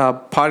Grace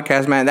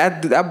Podcast, man.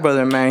 That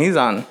brother, man, he's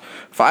on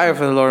fire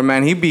for the Lord,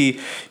 man. He be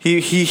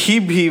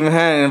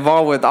man,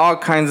 involved with all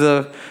kinds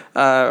of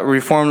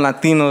Reformed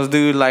Latinos,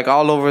 dude, like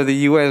all over the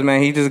U.S.,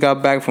 man. He just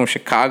got back from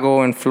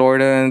Chicago and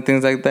Florida and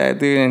things like that,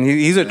 dude. And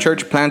he's a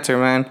church planter,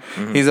 man.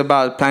 He's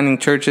about planting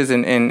churches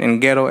in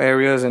ghetto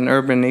areas and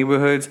urban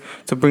neighborhoods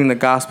to bring the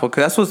gospel.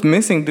 Because that's what's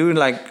missing, dude.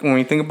 Like, when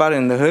you think about it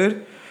in the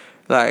hood,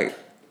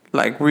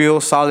 like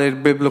real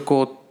solid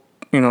biblical,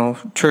 you know,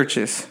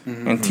 churches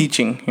and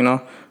teaching, you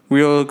know,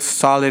 real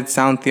solid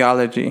sound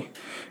theology.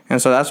 And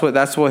so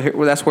that's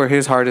where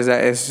his heart is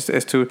at,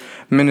 is to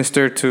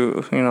minister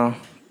to, you know,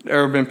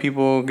 urban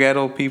people,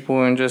 ghetto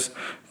people, and just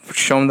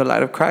show them the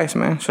light of Christ,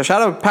 man. So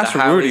shout out to Pastor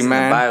Rudy,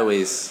 man. The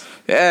byways.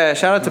 Yeah,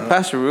 shout out to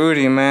Pastor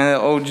Rudy, man.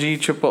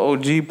 OG, triple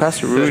OG,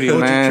 Pastor Rudy,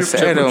 man.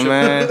 Settle,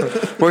 man.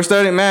 We're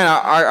studying, man.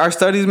 Our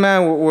studies,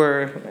 man.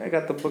 I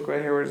got the book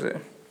right here. Where is it?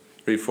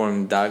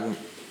 Reformed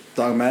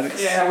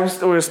Dogmatics. Yeah,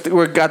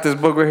 we got this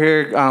book right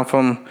here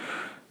from.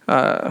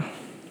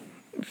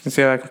 You can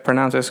see how I can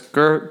pronounce this.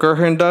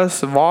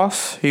 Gerhardus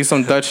Voss. He's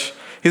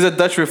a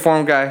Dutch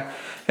Reformed guy.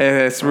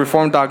 It's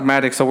Reformed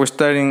Dogmatics. So we're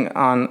studying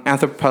on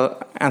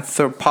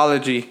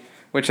anthropology,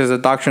 which is a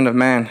doctrine of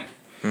man.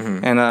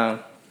 And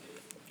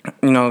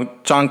you know,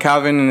 John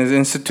Calvin in his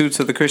Institutes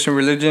of the Christian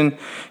Religion,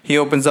 he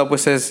opens up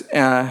with says,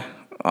 oh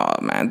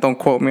man, don't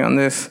quote me on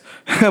this,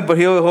 but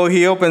he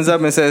opens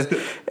up and says,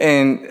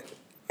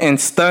 in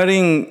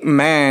studying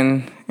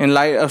man, in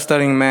light of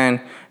studying man,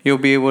 you'll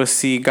be able to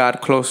see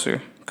God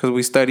closer, because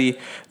we study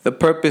the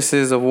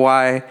purposes of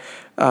why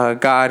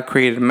God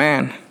created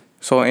man.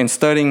 So in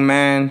studying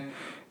man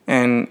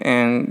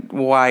and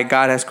why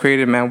God has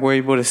created man, we're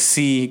able to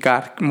see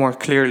God more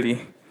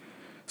clearly.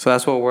 So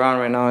that's what we're on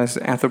right now, is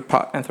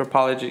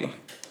anthropology.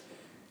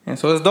 And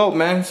so it's dope,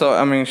 man. So,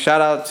 I mean, shout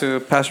out to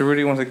Pastor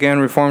Rudy once again,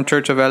 Reformed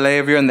Church of LA.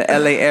 If you're in the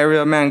LA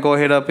area, man, go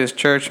hit up his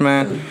church,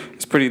 man.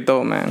 It's pretty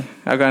dope, man.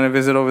 I've gotten to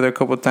visit over there a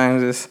couple of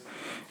times.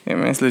 Yeah,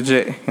 man, it's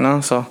legit, you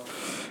know. So,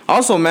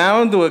 also, man, I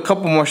want to do a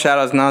couple more shout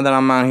outs now that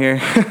I'm out here.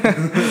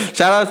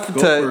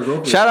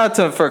 Shout out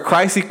to for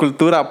Christ y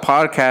Cultura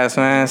podcast,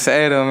 man.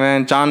 Serio,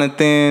 man.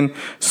 Jonathan,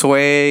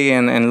 Sway,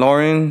 and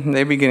Lauren,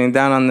 they be getting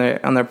down on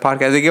their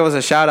podcast. They give us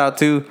a shout out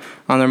too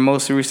on their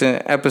most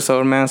recent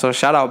episode, man. So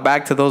shout out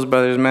back to those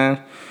brothers, man.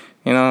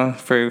 You know,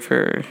 for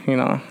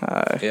giving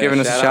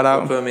us a shout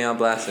out. Put me on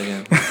blast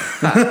again.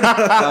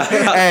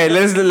 Hey,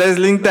 let's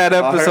link that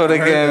episode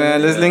again,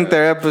 man. Let's link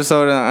their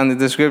episode on the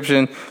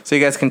description so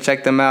you guys can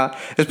check them out.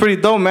 It's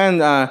pretty dope, man.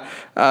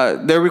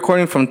 They're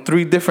recording from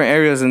 3 different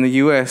areas in the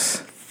U.S.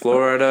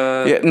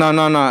 Florida. Yeah,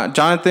 no.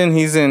 Jonathan,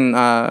 he's in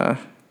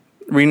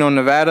Reno,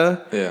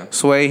 Nevada. Yeah.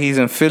 Sway, he's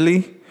in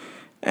Philly,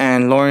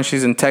 and Lauren,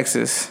 she's in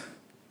Texas.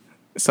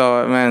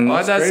 So, man. Oh,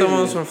 I thought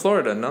someone was from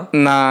Florida. No.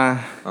 Nah.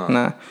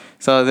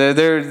 So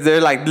they're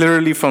like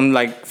literally from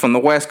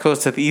the West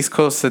Coast to the East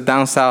Coast to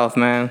down south,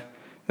 man.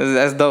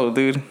 That's dope,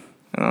 dude. You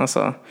know,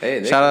 so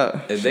hey, shout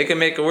out. If they can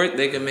make it work,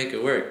 they can make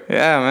it work.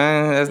 Yeah,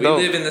 man, that's dope.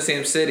 We live in the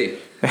same city.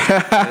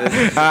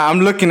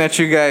 I'm looking at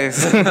you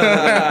guys,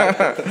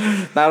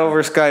 not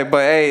over Skype,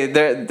 but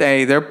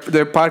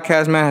their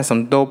podcast, man, has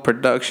some dope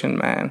production,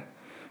 man.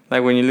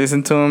 Like when you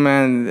listen to them,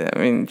 man, I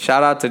mean,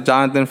 shout out to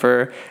Jonathan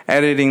for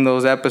editing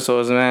those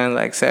episodes, man.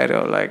 Like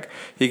serio, like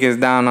he gets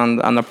down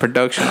on the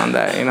production on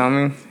that, you know what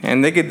I mean?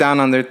 And they get down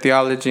on their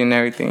theology and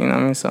everything, you know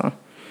what I mean? So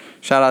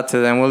shout out to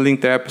them. We'll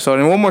link their episode.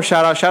 And one more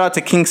shout out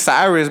to King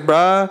Cyrus,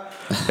 bruh.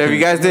 If you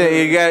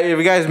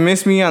guys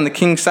missed me on the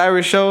King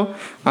Cyrus show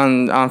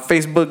on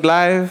Facebook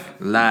Live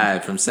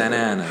from Santa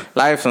Ana.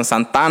 Live from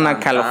Santana,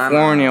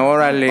 California.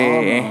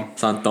 Orale.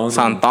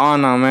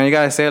 Santana, man. You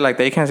gotta say it like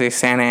that. You can't say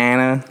Santa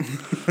Ana.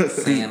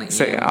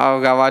 Say, oh,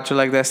 Gabacho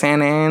like that.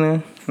 Santa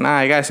Ana. Nah,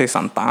 you gotta say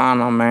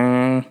Santana,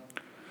 man.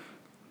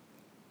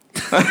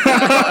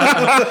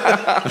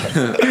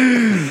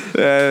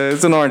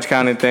 It's an Orange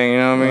County thing, you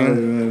know what I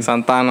mean?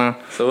 Santana.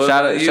 So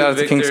shout out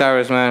to King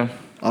Cyrus, man.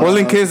 We'll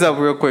link his up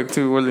real quick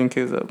too. We'll link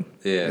his up.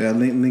 Yeah,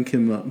 link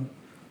him up.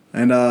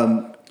 And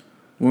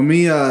when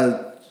we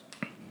here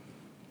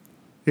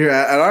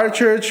at our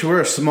church, we're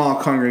a small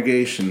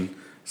congregation.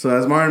 So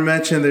as Martin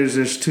mentioned,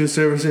 there's 2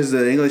 services,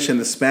 the English and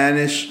the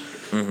Spanish.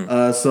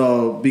 Mm-hmm.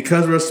 So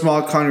because we're a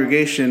small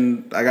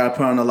congregation, I gotta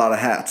put on a lot of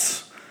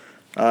hats.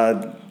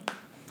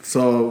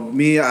 So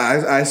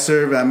I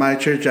serve at my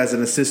church as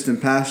an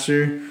assistant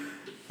pastor.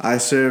 I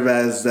serve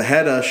as the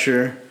head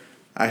usher.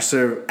 I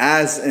serve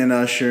as an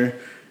usher.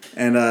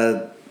 And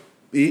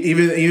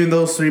even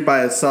those 3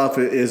 by itself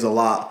is a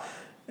lot.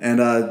 And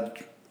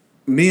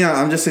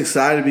I'm just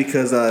excited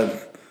because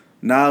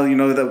now, you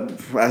know, that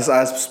as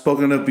I've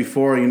spoken of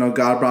before, you know,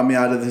 God brought me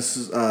out of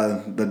this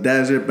the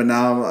desert, but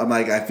now I'm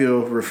like, I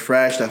feel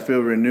refreshed, I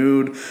feel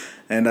renewed,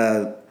 and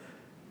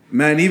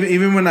man,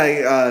 even when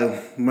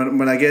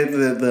I get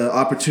the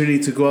opportunity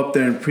to go up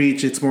there and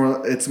preach, it's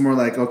more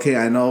like, okay,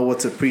 I know what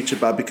to preach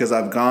about because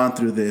I've gone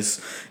through this,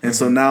 and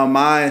so now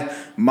my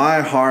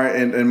heart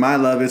and my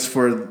love is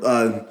for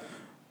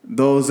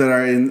those that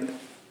are in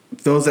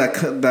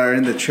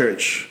the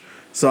church.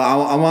 So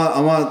I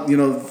want you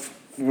know,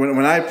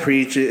 when I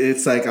preach,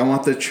 it's like I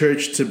want the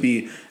church to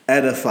be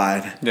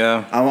edified.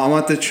 Yeah, I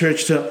want the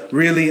church to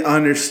really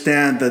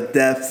understand the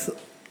depth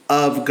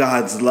of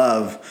God's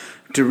love,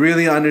 to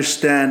really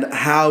understand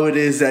how it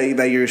is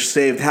that you're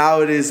saved,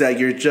 how it is that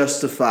you're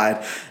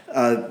justified.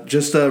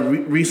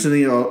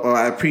 Recently, or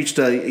I preached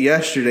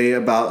yesterday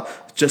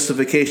about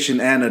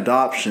justification and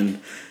adoption.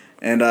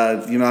 And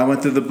you know, I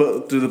went through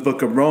the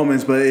book of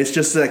Romans, but it's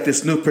just like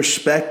this new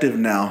perspective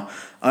now,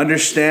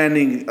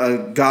 understanding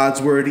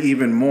God's word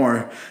even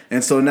more.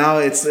 And so now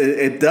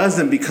it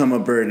doesn't become a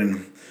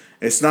burden.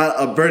 It's not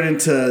a burden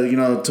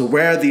to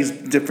wear these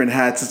different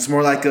hats. It's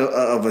more like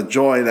of a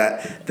joy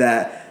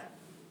that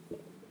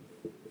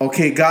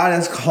okay, God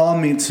has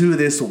called me to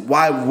this.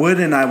 Why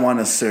wouldn't I want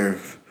to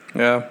serve?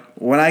 Yeah.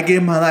 When I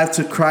gave my life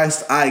to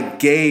Christ, I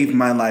gave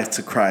my life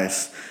to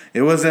Christ.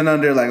 It wasn't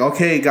under like,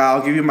 okay, God,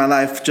 I'll give you my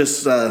life.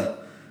 Just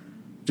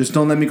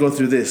don't let me go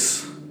through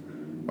this,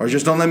 or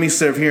just don't let me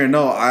serve here.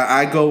 No,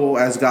 I go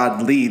as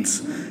God leads.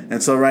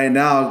 And so right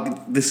now,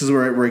 this is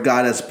where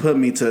God has put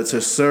me to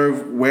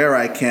serve where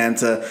I can.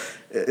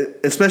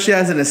 Especially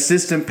as an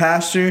assistant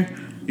pastor,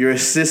 you're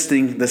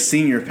assisting the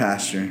senior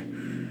pastor.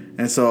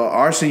 And so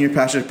our senior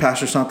pastor,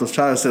 Pastor Santos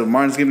Chavez, said,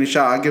 Martin's giving me a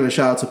shout out. I'll give a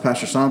shout out to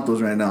Pastor Santos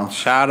right now.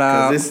 Shout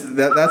out.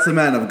 That's the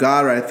man of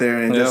God right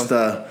there. And just,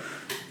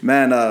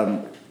 my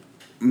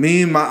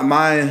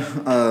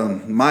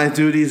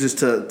duties is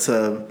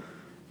to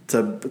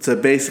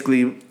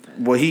basically,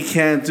 what he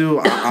can't do,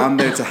 I'm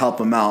there to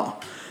help him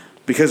out.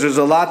 Because there's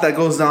a lot that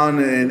goes down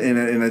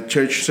in a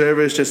church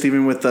service, just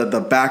even with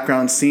the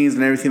background scenes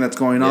and everything that's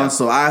going on.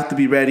 So I have to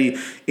be ready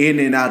in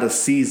and out of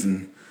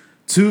season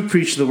to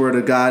preach the word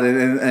of God.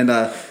 And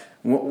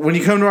when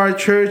you come to our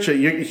church,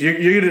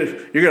 you're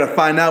gonna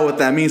find out what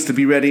that means to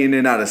be ready in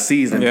and out of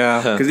season.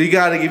 Yeah, because you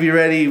gotta be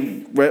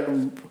ready.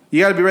 You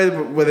gotta be ready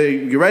whether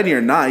you're ready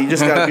or not. You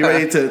just gotta be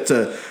ready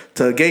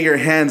to get your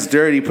hands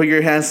dirty, put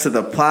your hands to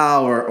the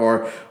plow,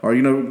 or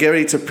get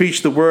ready to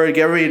preach the word,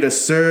 get ready to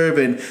serve,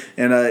 and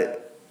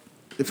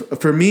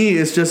for me,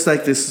 it's just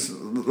like this.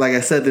 Like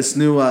I said, this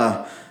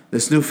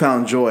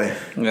newfound joy.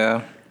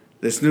 Yeah.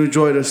 This new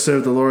joy to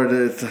serve the Lord.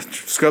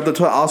 Scrub the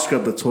toilet. I'll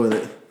scrub the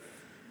toilet.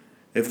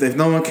 If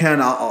no one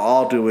can,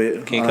 I'll do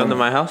it. Can you come to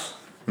my house?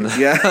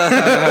 Yeah.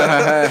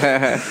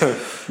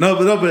 No,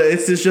 but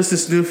it's just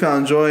this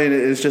newfound joy, and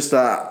it's just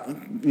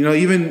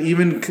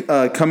even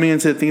coming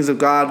into the things of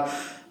God.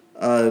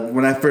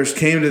 When I first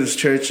came to this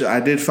church, I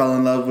did fall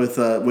in love with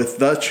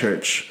the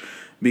church,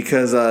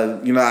 because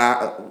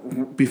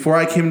before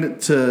I came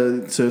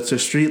to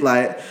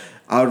Streetlight,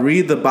 I would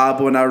read the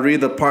Bible and I would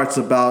read the parts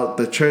about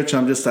the church.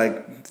 I'm just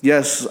like,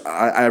 yes,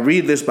 I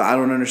read this, but I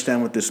don't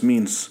understand what this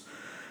means.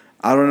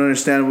 I don't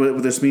understand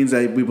what this means,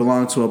 that we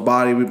belong to a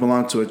body, we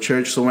belong to a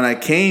church. So when I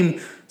came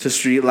to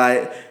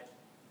Streetlight,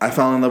 I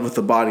fell in love with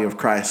the body of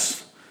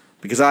Christ,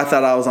 because I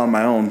thought I was on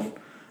my own.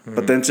 Mm-hmm.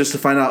 But then just to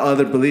find out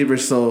other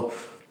believers, so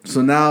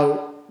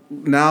now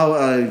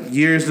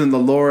years in the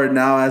Lord,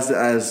 now as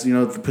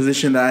the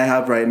position that I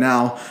have right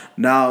now,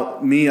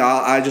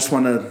 I just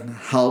want to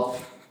help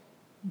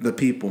the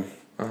people,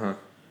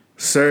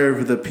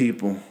 serve the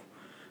people,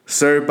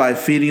 serve by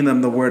feeding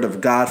them the word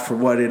of God for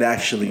what it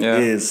actually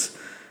is.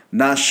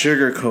 Not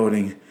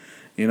sugarcoating,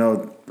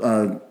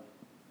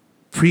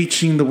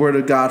 preaching the word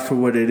of God for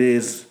what it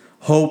is,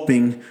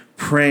 hoping,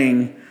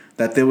 praying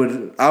that they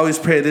would. I always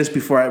pray this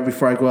before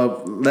I go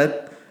up.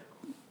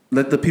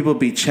 Let the people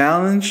be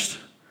challenged,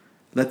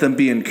 let them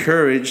be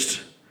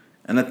encouraged,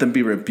 and let them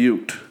be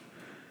rebuked.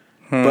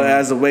 But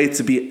as a way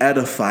to be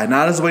edified,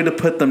 not as a way to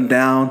put them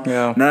down,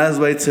 not as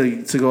a way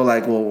to go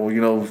like,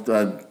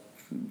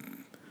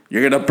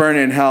 you're gonna burn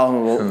in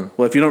hell.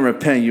 Well, if you don't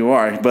repent, you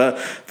are. But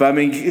I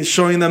mean,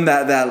 showing them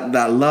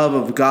that love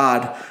of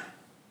God,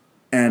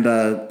 and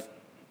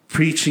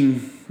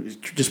preaching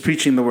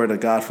the word of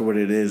God for what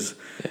it is.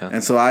 Yeah.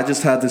 And so I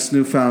just had this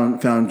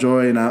newfound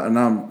joy, and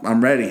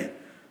I'm ready.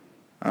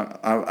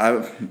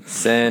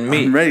 Send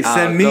me. I'm ready.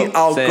 Send me.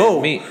 I'll go.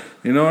 Me.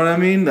 You know what I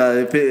mean?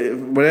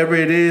 Whatever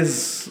it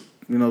is,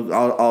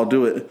 I'll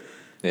do it.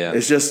 Yeah.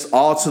 It's just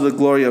all to the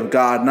glory of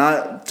God,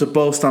 not to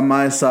boast on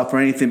myself or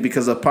anything,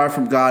 because apart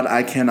from God,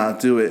 I cannot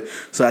do it.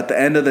 So at the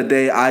end of the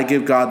day, I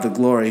give God the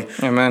glory.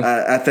 Amen.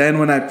 At the end,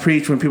 when I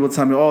preach, when people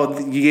tell me, "Oh,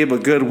 you gave a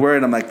good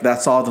word," I'm like,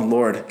 "That's all the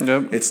Lord.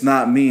 Yep. It's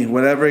not me.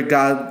 Whatever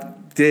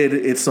God did,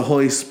 it's the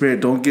Holy Spirit.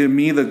 Don't give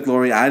me the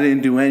glory. I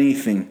didn't do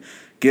anything.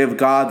 Give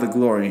God the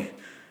glory,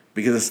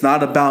 because it's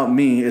not about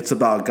me. It's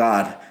about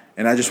God.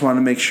 And I just want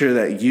to make sure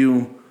that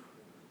you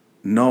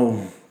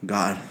know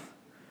God."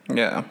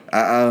 Yeah.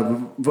 I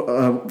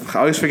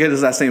always forget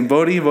his last name.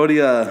 Bodie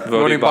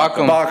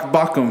Bacum.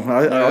 Bacum. I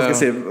was gonna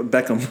say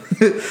Beckham.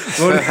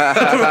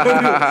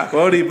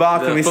 Bodie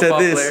Bacum. He said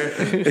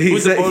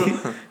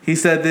this. He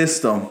said this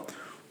though.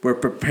 We're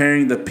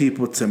preparing the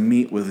people to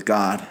meet with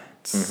God.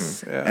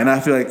 Mm-hmm. Yeah. And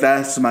I feel like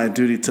that's my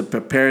duty, to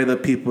prepare the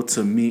people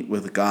to meet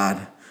with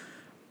God.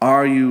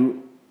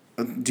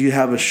 Do you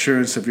have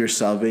assurance of your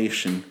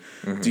salvation?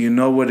 Mm-hmm. Do you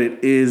know what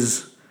it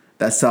is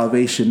that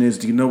salvation is?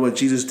 Do you know what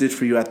Jesus did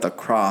for you at the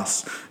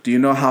cross? Do you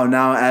know how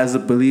now, as a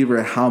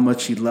believer, how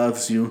much he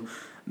loves you?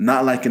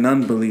 Not like an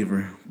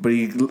unbeliever, but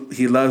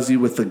he loves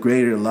you with a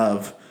greater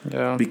love.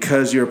 Yeah.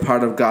 Because you're a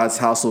part of God's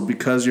household,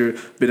 because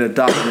you've been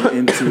adopted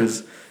into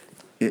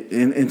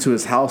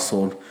his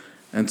household.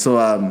 And so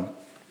I'm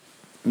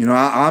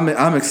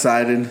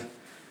excited.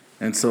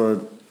 And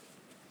so,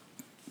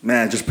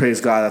 man, just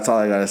praise God. That's all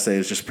I gotta say,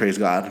 is just praise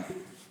God.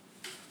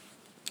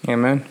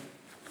 Amen.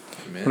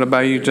 What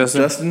about you,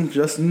 Justin?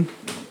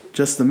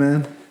 Just the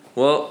man.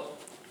 Well,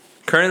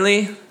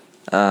 currently,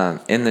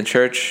 in the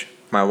church,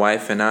 my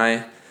wife and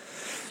I,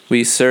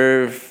 we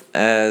serve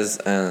as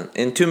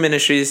in two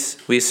ministries.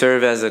 We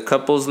serve as a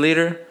couples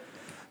leader.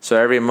 So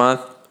every month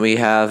we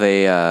have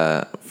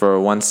for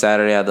one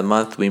Saturday of the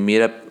month, we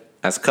meet up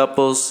as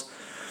couples,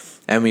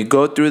 and we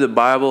go through the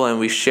Bible and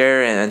we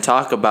share and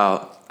talk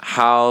about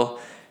how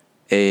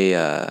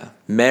a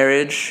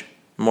marriage,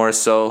 more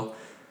so,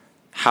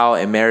 how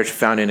a marriage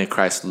founded in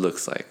Christ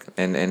looks like,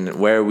 and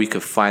where we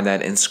could find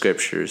that in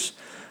scriptures.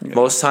 Yeah.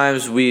 Most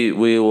times we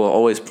will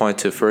always point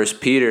to 1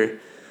 Peter,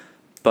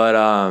 but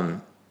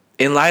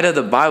in light of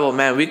the Bible,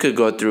 man, we could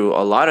go through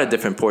a lot of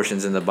different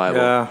portions in the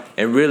Bible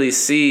and really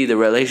see the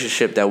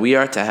relationship that we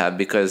are to have,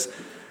 because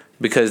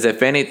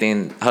if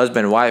anything,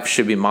 husband and wife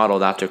should be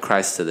modeled after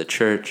Christ to the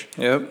church.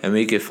 Yep. And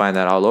we could find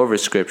that all over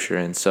scripture.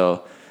 And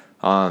so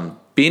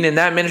being in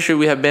that ministry,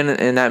 we have been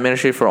in that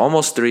ministry for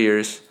almost 3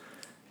 years.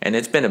 And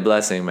it's been a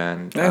blessing,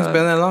 man. It's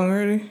been that long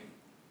already?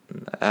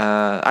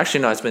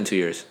 Actually, no, it's been 2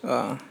 years.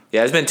 Yeah,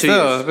 it's been 2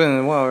 years. It's been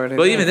a while already.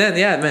 But even then,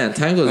 yeah, man,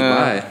 time goes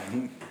by.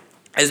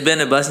 It's been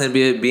a blessing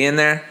to be in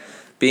there,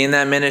 be in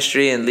that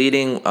ministry, and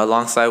leading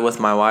alongside with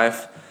my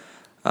wife.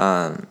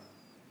 One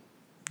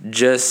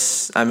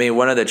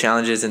of the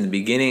challenges in the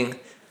beginning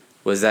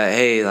was that,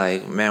 hey,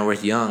 like, man, we're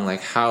young.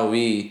 Like, how are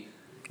we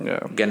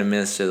going to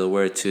minister the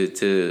word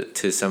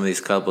to some of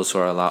these couples who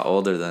are a lot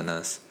older than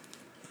us?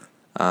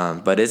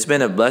 But it's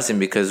been a blessing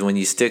because when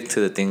you stick to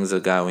the things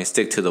of God, when you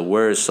stick to the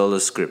word, sola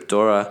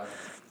scriptura,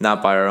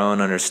 not by our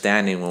own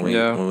understanding, when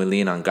we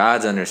lean on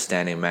God's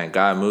understanding, man,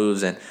 God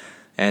moves.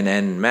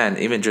 And man,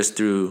 even just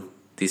through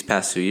these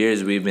past 2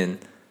 years, we've been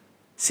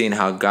seeing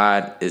how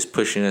God is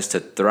pushing us to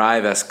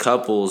thrive as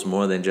couples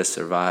more than just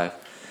survive.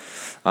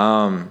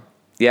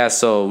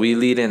 So we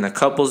lead in a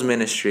couples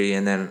ministry,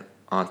 and then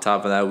on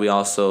top of that, we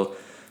also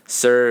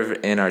serve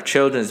in our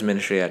children's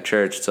ministry at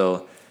church.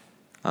 So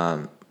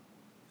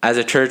as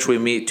a church, we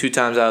meet 2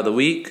 times out of the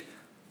week.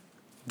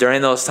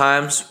 During those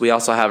times, we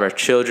also have our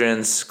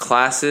children's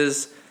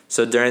classes.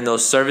 So during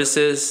those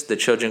services, the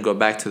children go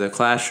back to their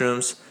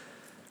classrooms,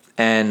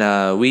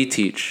 and we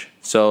teach.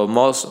 So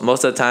most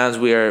of the times,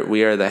 we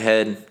are the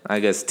head, I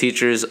guess,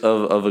 teachers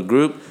of a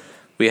group.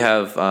 We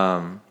have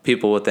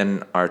people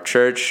within our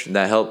church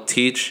that help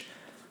teach.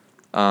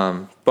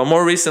 But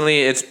more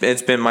recently,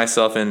 it's been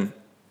myself and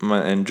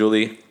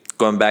Julie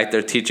going back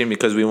there teaching,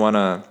 because we want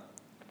to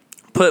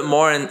put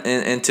more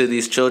into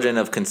these children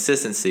of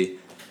consistency.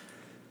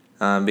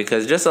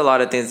 Because just a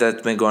lot of things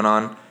that's been going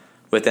on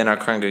within our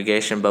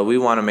congregation, but we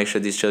want to make sure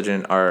these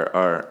children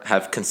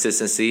have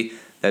consistency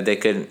that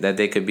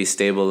they could be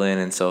stable in.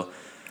 And so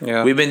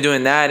we've been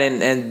doing that,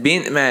 and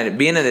being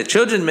in the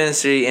children's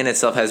ministry in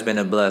itself has been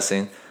a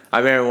blessing. I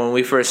remember when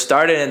we first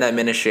started in that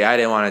ministry, I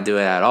didn't want to do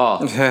it at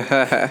all.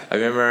 I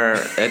remember,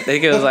 I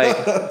think it was like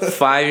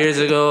 5 years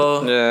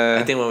ago. Yeah.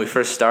 I think when we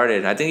first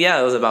started.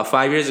 it was about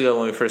 5 years ago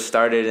when we first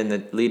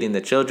started leading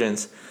the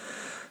children's.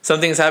 Some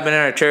things happened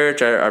in our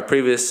church. Our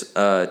previous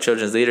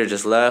children's leader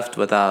just left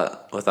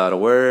without a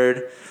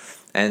word,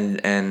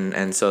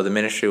 and so the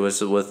ministry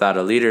was without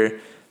a leader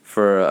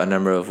for a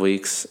number of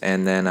weeks.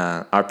 And then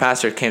our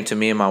pastor came to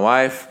me and my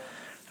wife.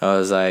 I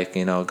was like,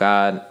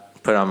 God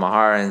put it on my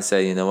heart and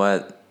said, you know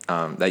what,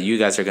 that you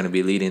guys are going to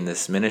be leading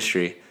this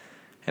ministry.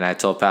 And I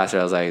told pastor,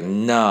 I was like,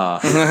 no.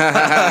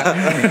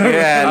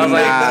 Yeah, I was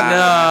like,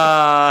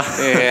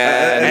 no.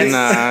 Yeah,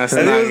 no. It's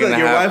And not it was gonna like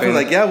your wife happen. was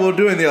like, "Yeah, we'll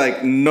do it." And they're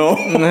like, "No."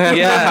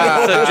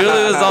 Yeah, so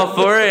Julie was all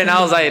for it, and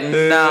I was like,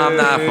 no, I'm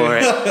not for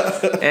it.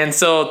 And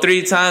so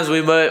 3 times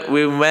we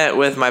met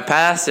with my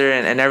pastor,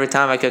 and every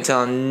time I kept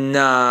telling him,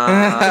 no.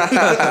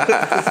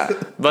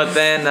 But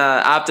then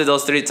after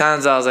those 3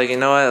 times, I was like, you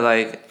know what,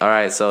 like, all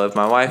right, so if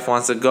my wife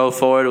wants to go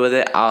forward with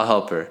it, I'll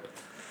help her.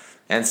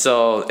 And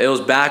so it was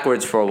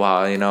backwards for a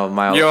while,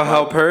 You'll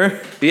help her?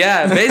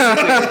 Yeah,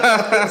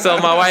 basically. So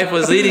my wife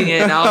was leading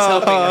it, and I was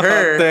helping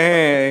her.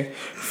 Dang.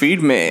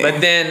 Feed me.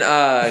 But then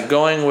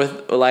going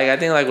with, I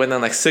think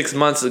within 6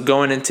 months of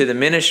going into the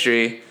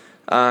ministry,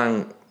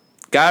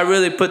 God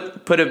really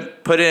put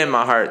it in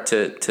my heart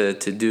to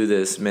do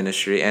this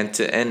ministry,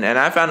 and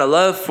I found a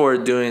love for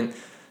doing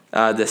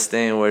this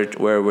thing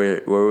where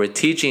we're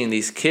teaching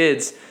these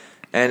kids.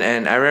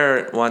 And I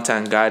remember one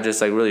time God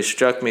just really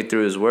struck me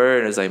through his word,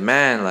 and it was like,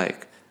 man,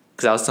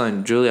 because I was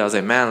telling Julie, I was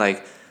like,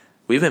 man,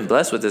 we've been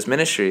blessed with this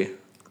ministry.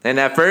 And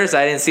at first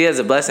I didn't see it as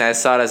a blessing. I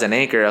saw it as an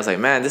anchor. I was like,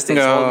 man, this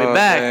thing's holding me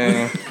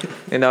back.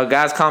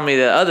 God's calling me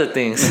to other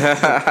things.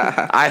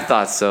 I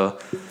thought so.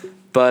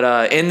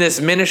 But in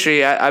this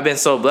ministry, I've been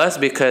so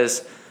blessed,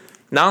 because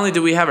not only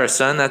do we have our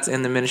son that's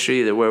in the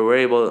ministry, that where we're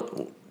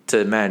able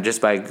to, man, just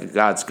by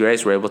God's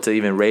grace, we're able to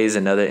even raise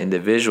another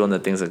individual in the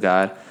things of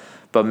God.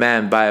 But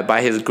man,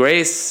 by his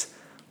grace,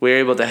 we're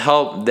able to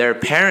help their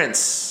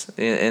parents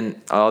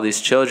in all these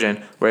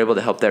children. We're able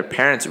to help their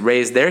parents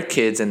raise their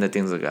kids in the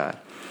things of God.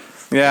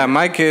 Yeah,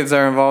 my kids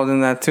are involved in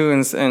that too,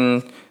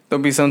 and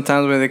there'll be some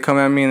times where they come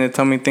at me and they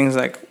tell me things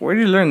like, "Where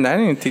did you learn that? I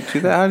didn't teach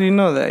you that. How do you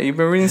know that? You've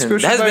been reading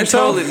scripture by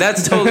yourself?"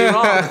 That's totally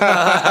wrong.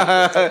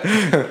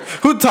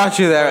 Who taught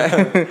you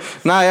that?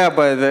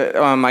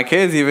 But my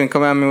kids even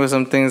come at me with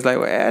some things like,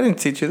 "Well, I didn't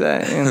teach you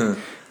that." And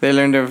they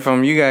learned it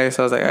from you guys,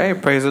 so I was like, "Hey,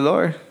 praise the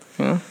Lord."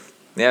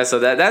 Yeah, so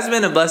that's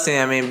been a blessing.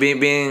 I mean,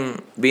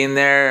 being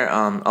there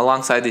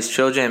alongside these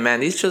children,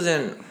 man. These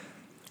children,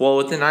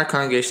 within our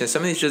congregation,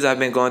 some of these children have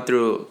been going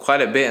through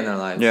quite a bit in their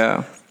lives.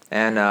 Yeah.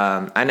 And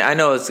I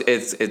know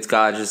it's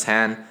God's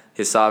hand,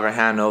 His sovereign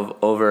hand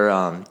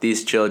over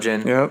these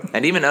children. Yep.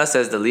 And even us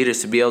as the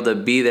leaders to be able to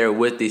be there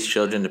with these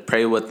children, to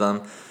pray with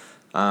them,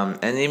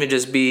 and even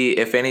just be,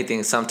 if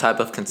anything, some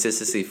type of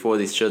consistency for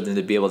these children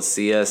to be able to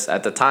see us.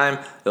 At the time,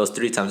 it was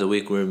 3 times a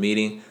week we were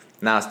meeting.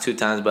 Now it's 2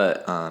 times,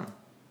 but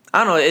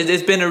I don't know.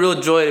 It's been a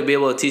real joy to be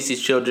able to teach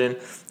these children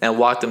and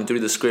walk them through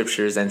the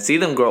scriptures and see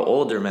them grow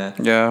older, man.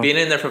 Yeah. Being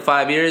in there for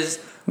 5 years,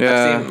 Yeah.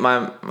 I've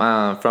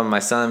seen from my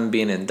son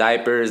being in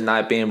diapers,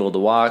 not being able to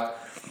walk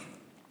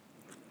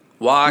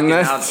and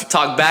now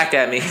talk back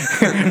at me.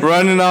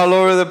 Running all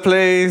over the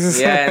place.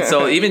 Yeah, and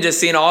so even just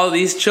seeing all of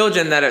these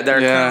children that are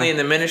currently in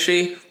the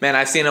ministry, man,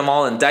 I've seen them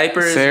all in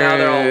diapers. Now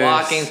they're all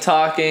walking,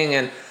 talking,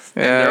 and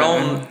their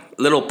own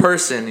little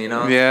person,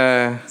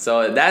 Yeah.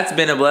 So that's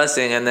been a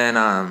blessing. And then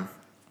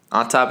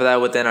on top of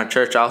that, within our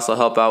church, I also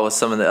help out with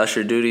some of the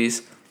usher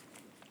duties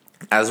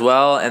as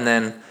well. And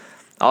then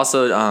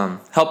also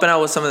helping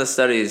out with some of the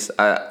studies.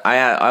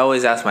 I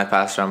always ask my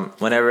pastor,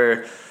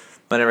 whenever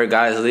whenever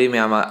guys leave me,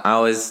 I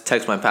always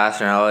text my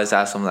pastor and I always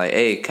ask him like,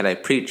 hey, can I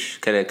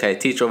preach? Can I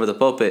teach over the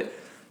pulpit?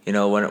 You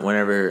know,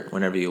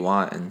 whenever you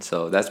want. And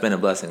so that's been a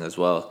blessing as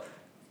well,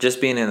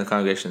 just being in the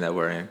congregation that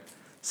we're in.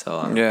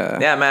 So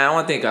yeah, man, I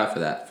want to thank God for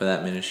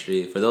that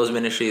ministry, for those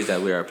ministries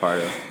that we are a part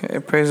of. Yeah,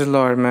 praise the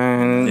Lord,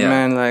 man. Yeah.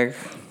 Man, like,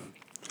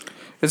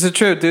 it's a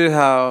trip, dude,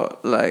 how,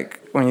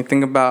 like, when you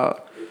think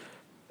about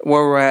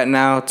where we're at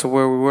now to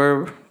where we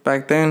were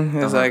back then,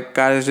 it's like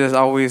God is just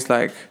always,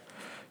 like,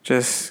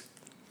 just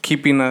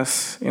keeping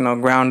us, you know,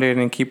 grounded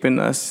and keeping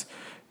us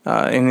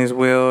in His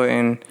will.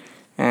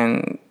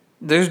 And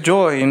there's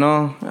joy, you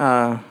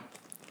know,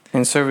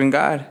 in serving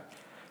God.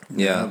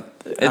 Yeah.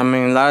 I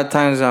mean, a lot of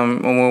times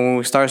when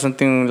we start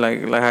something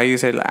like how you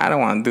said, like, I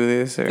don't want to do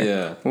this.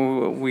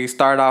 Or we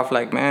start off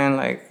like, man,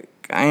 like,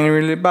 I ain't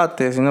really about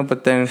this, you know.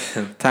 But then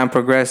time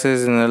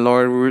progresses and the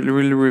Lord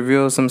really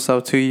reveals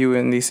Himself to you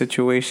in these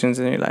situations.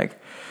 And you're like,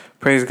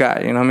 praise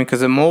God, you know what I mean?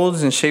 Because it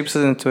molds and shapes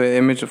us into an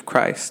image of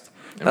Christ.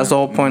 That's the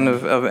whole point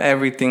of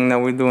everything that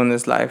we do in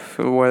this life.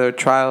 Whether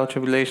trial,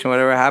 tribulation,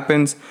 whatever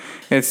happens,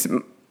 it's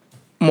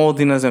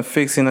molding us and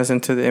fixing us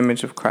into the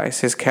image of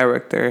Christ, His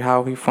character,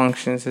 how He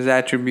functions, His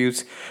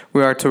attributes.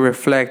 We are to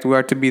reflect.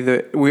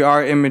 We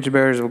are image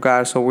bearers of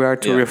God, so we are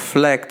to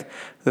reflect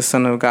the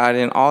Son of God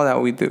in all that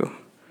we do.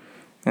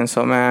 And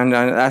so, man,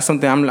 that's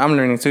something I'm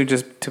learning too,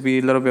 just to be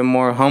a little bit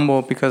more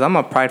humble, because I'm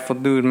a prideful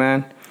dude,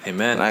 man.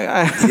 Amen. Like,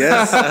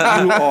 Yes,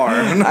 you are.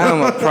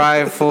 I'm a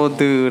prideful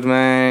dude,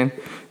 man.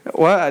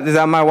 What? Is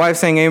that my wife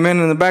saying amen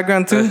in the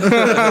background too?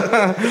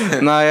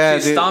 Nah, yeah,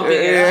 She's dude. stomping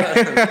it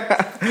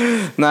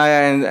out. Nah,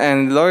 yeah,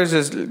 and Lord's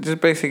just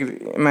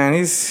basically, man,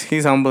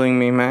 he's humbling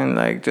me, man.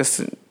 Like,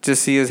 just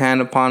see His hand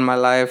upon my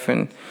life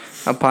and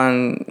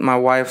upon my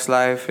wife's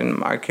life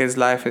and our kids'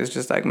 life. Is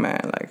just like,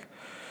 man, like,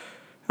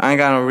 I ain't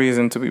got no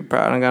reason to be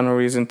proud. I ain't got no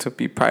reason to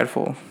be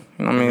prideful.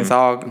 You know what I mean? It's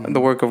all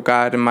the work of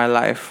God in my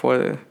life.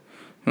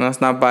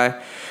 It's not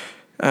by,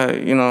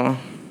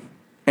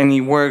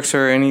 any works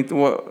or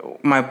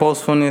my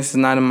boastfulness is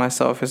not in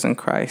myself, it's in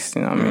Christ.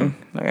 You know what I mean?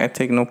 Like, I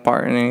take no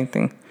part in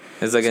anything.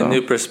 It's like a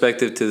new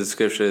perspective to the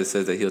scripture that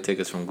says that He'll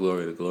take us from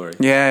glory to glory.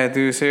 Yeah,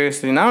 dude,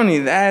 seriously. Not only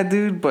that,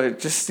 dude, but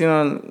just,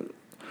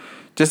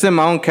 just in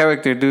my own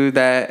character, dude,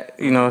 that,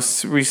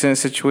 recent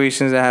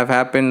situations that have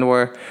happened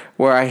where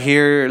I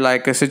hear,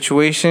 like, a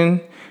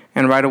situation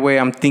and right away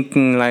I'm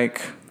thinking,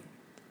 like,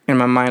 in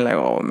my mind, like,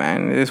 oh,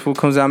 man, this fool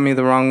comes at me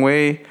the wrong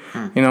way.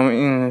 You know what I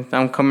mean?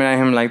 I'm coming at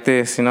him like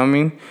this, you know what I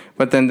mean?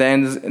 But then the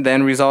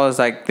end result is,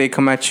 like, they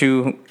come at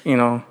you,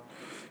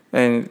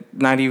 and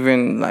not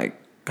even, like,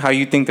 how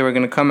you think they were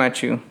going to come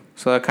at you.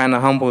 So that kind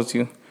of humbles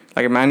you.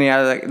 Like, man,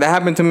 that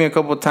happened to me a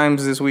couple of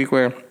times this week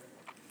where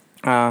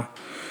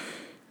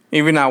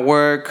even at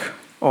work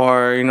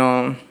or,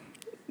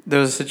 there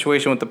was a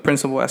situation with the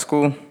principal at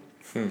school.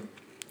 And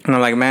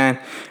I'm like, man,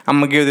 I'm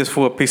going to give this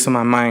fool a piece of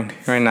my mind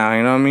right now,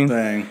 you know what I mean?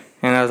 Dang.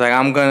 And I was like,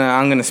 I'm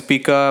gonna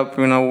speak up,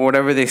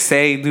 whatever they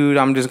say, dude,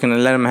 I'm just gonna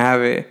let them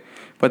have it.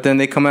 But then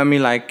they come at me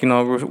like,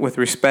 with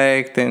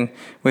respect and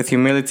with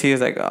humility. It's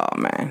like, oh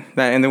man,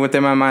 and then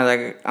within my mind,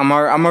 like,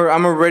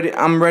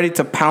 I'm ready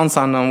to pounce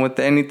on them with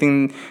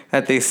anything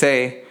that they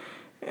say,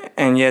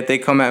 and yet they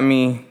come at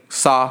me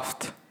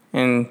soft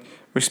and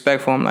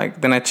respectful. I'm like,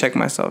 then I check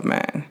myself,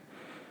 man.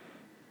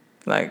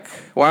 Like,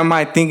 why am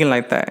I thinking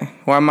like that?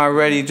 Why am I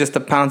ready just to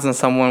pounce on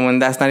someone when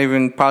that's not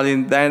even probably,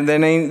 they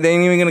ain't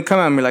even going to come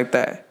at me like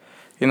that?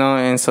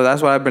 And so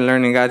that's what I've been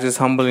learning. God just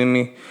humbling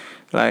me.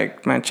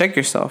 Like, man, check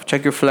yourself.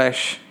 Check your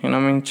flesh. You know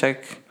what I mean?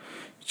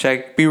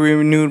 Check. Be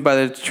renewed by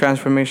the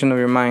transformation of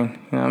your mind.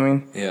 You know what I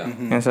mean? Yeah.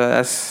 Mm-hmm. And so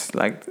that's,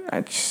 like,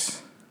 I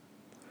just...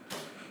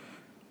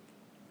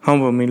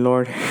 Humble me,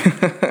 Lord.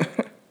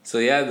 So,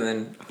 yeah,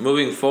 then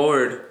moving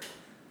forward...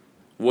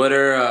 What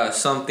are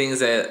some things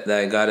that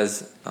God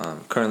is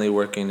currently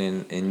working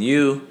in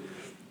you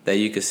that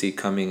you could see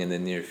coming in the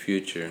near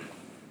future?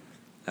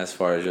 As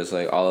far as just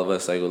like all of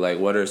us, like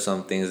what are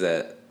some things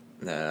that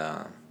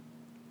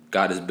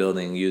God is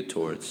building you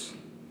towards,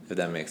 if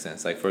that makes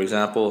sense? Like, for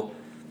example,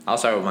 I'll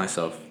start with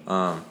myself.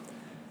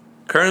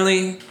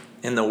 Currently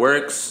in the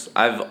works,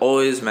 I've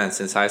always,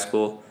 since high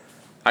school,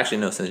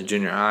 since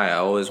junior high, I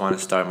always wanted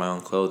to start my own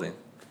clothing.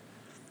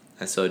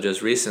 And so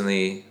just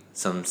recently,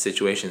 some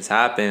situations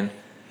happened.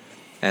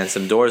 And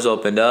some doors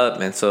opened up,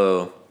 and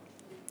so,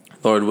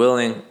 Lord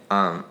willing,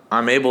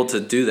 I'm able to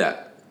do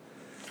that.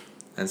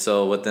 And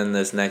so within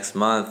this next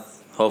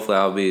month, hopefully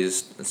I'll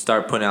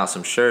start putting out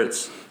some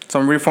shirts.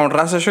 Some Reformed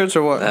Raza shirts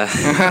or what?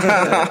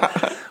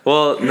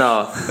 Well,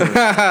 no,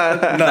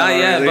 not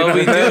yet, really, but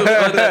we do.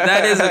 But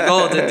that is a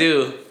goal to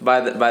do by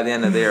the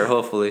end of the year,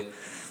 hopefully.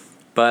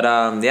 But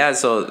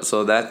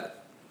so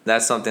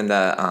that's something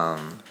that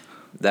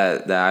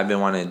I've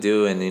been wanting to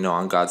do, and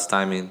on God's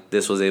timing,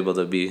 this was able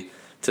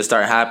to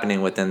start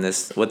happening within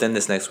this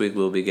next week.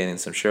 We'll be getting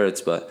some shirts,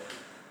 but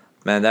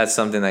man, that's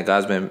something that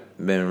God's been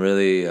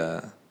really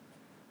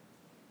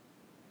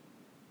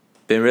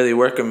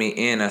working me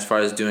in as far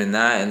as doing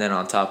that. And then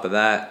on top of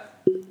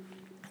that,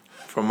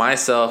 for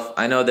myself,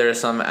 I know there are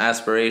some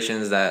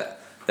aspirations that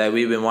that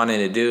we've been wanting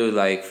to do.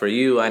 Like for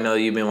you, I know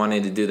you've been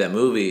wanting to do that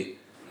movie,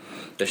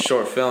 the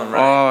short film,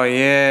 right? Oh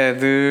yeah,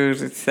 dude,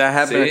 that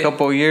happened See? a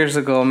couple of years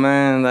ago,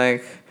 man.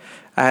 Like,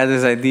 I had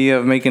this idea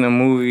of making a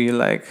movie.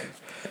 Like,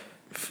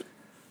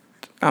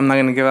 I'm not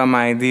gonna give out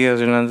my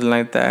ideas or nothing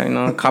like that. You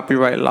know,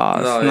 copyright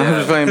laws. No, No, yeah. I'm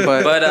just playing,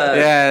 but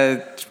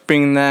yeah, just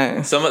bring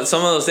that. Some of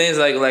those things,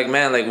 like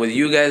man, like with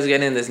you guys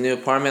getting this new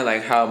apartment,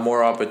 like how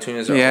more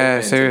opportunities are Yeah,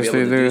 open seriously, to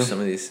be able to do dude. some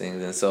of these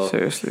things,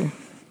 Seriously.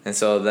 and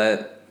so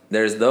that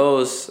there's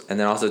those, and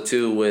then also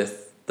too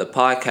with the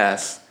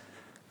podcast.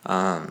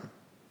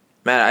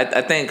 Man,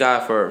 I thank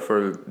God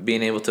for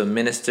being able to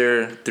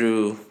minister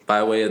through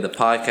by way of the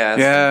podcast.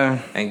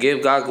 Yeah. And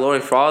give God glory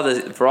for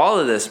all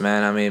of this,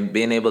 man. I mean,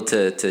 being able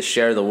to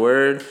share the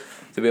word,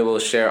 to be able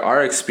to share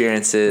our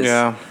experiences.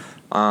 Yeah.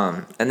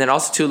 And then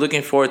also too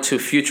looking forward to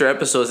future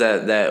episodes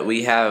that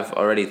we have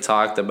already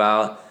talked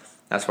about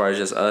as far as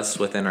just us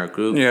within our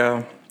group.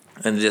 Yeah.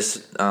 And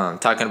just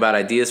talking about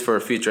ideas for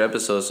future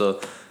episodes.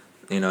 So,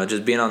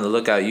 just being on the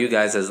lookout, you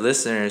guys as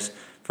listeners,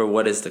 for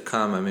what is to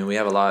come. I mean, we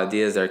have a lot of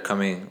ideas that are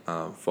coming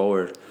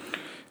forward.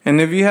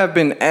 And if you have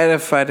been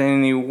edified in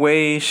any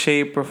way,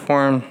 shape, or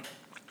form,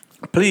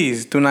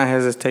 please do not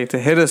hesitate to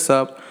hit us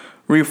up,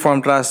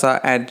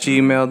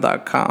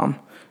 reformedraza@gmail.com.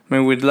 I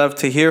mean, we'd love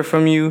to hear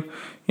from you.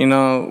 You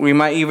know, we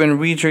might even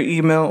read your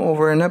email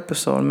over an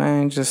episode,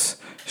 man. Just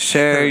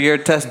share your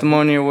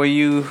testimony or what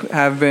you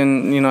have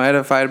been,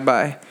 edified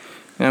by. You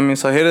know what I mean?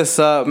 So hit us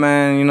up,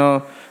 man. You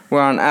know,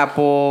 we're on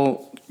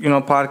Apple,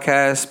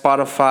 podcast,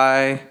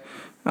 Spotify,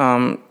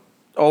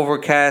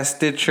 Overcast,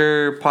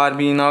 Stitcher,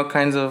 Podbean, all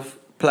kinds of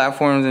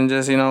platforms, and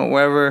just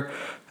wherever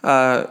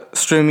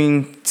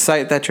streaming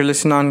site that you're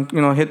listening on,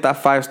 hit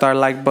that 5-star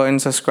like button,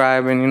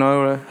 subscribe, and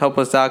it'll help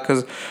us out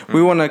because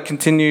we want to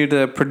continue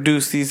to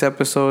produce these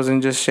episodes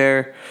and just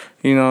share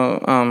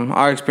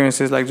our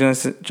experiences, like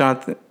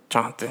Justin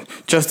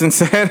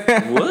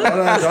said. What?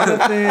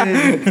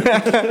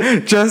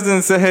 Jonathan.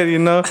 Justin said,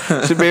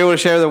 should be able to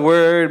share the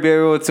word, be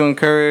able to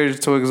encourage,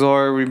 to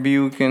exhort,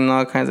 rebuke, and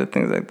all kinds of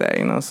things like that,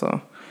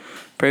 so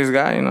praise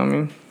God, you know what I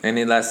mean?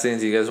 Any last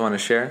things you guys want to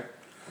share?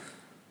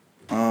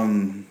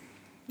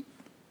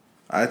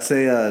 I'd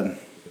say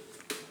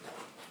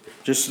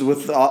just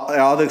with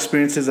all the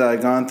experiences that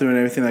I've gone through and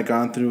everything I've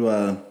gone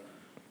through,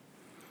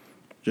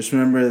 just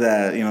remember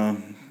that,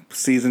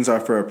 seasons are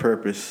for a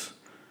purpose.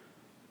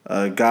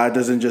 God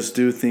doesn't just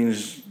do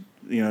things,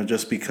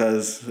 just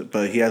because,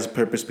 but He has a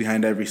purpose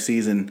behind every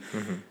season.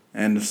 Mm-hmm.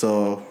 And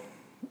so,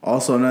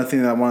 also another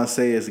thing that I want to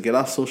say is get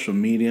off social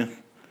media,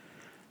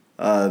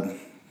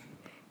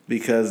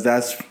 because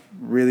that's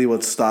really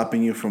what's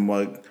stopping you from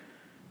what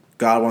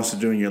God wants to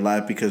do in your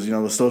life. Because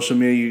with social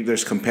media,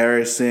 there's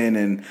comparison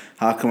and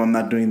how come I'm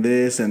not doing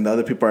this and the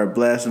other people are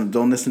blessed, and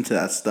don't listen to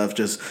that stuff.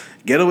 Just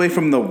get away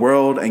from the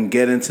world and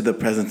get into the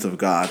presence of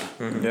God.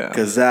 Mm-hmm. Yeah.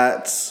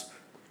 Because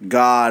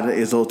God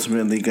is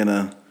ultimately going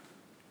to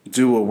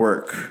do a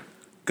work.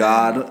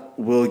 God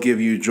will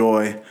give you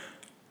joy.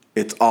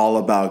 It's all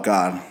about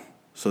God.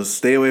 So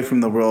stay away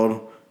from the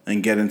world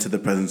and get into the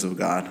presence of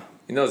God.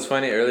 It's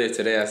funny. Earlier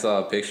today, I saw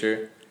a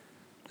picture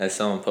that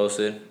someone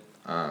posted,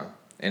 and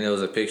it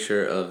was a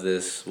picture of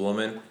this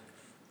woman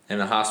in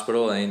a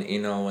hospital. And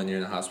when you're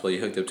in the hospital,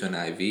 you're hooked up to an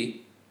IV.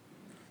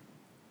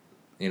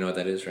 You know what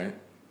that is, right?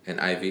 An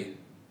IV.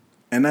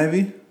 NIV?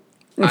 IV.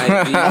 Like,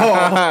 NIV,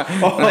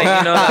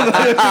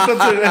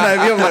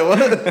 I'm like, what?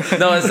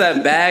 No, it's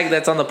that bag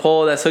that's on the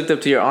pole that's hooked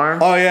up to your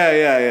arm. Oh, yeah.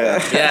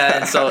 Yeah,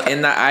 and so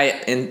in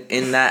that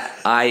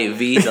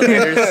IV, the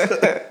letters,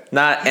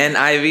 not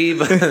NIV,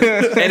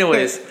 but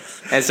anyways,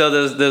 and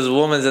so there's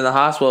woman's in the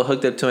hospital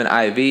hooked up to an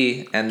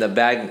IV, and the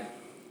bag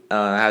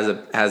has a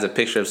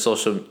picture of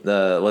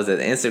the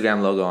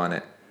Instagram logo on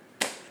it.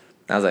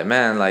 I was like,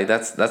 man, like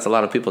that's a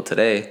lot of people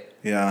today.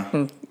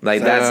 Yeah.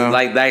 Like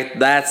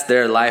that's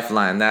their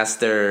lifeline. That's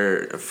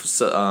their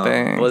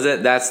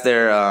that's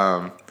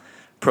their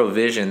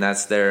provision.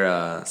 That's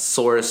their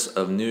source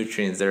of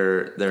nutrients.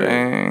 Their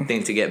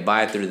thing to get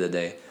by through the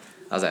day.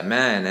 I was like,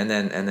 man, and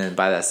then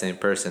by that same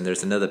person,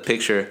 there's another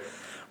picture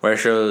where it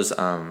shows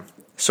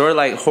sort of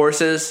like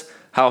horses.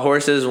 How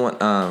horses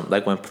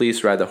like when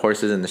police ride the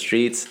horses in the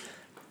streets,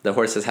 the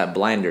horses have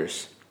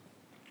blinders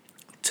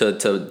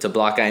to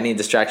block out any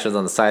distractions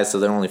on the side, so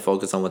they're only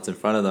focused on what's in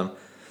front of them.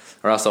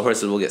 Or else the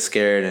horses will get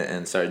scared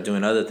and start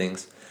doing other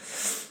things.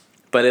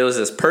 But it was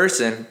this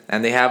person,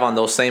 and they have on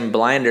those same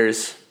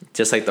blinders,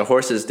 just like the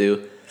horses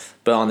do.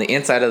 But on the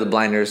inside of the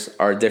blinders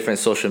are different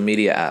social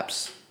media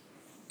apps.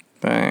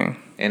 Dang.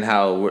 And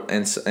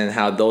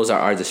how those are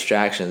our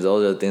distractions.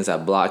 Those are the things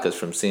that block us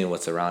from seeing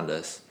what's around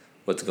us,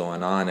 what's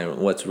going on, and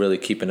what's really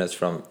keeping us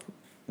from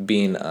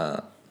being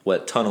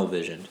tunnel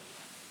visioned,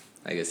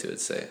 I guess you would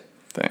say.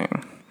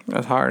 Dang.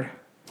 That's hard.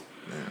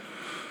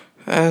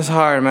 That's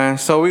hard, man.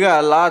 So we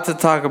got a lot to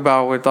talk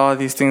about with all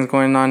these things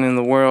going on in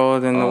the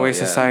world and the way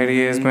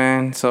society is,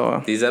 man.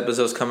 So these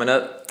episodes coming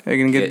up, they're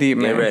gonna get deep,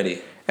 man. Get ready.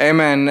 Hey,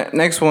 man.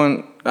 Next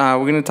one,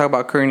 we're gonna talk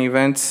about current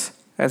events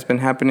that's been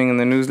happening in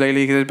the news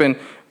lately. There's been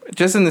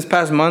just in this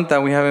past month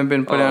that we haven't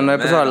been putting Oh, on an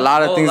episode, man, a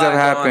lot of whole things have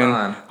lot going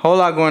happened. on. Whole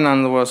lot going on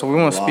in the world. So we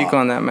want to A speak lot.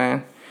 on that,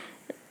 man.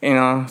 You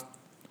know,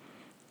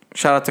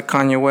 shout out to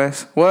Kanye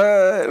West.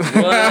 What?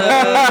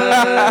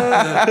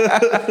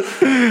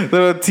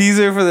 Little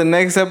teaser for the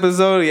next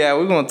episode. Yeah,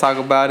 we're going to talk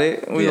about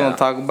it. We're Yeah. going to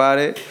talk about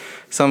it.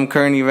 Some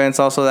current events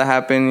also that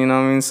happen, you know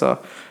what I mean? So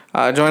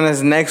join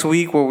us next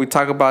week where we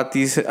talk about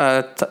these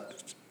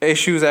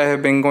issues that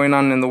have been going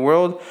on in the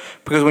world.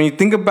 Because when you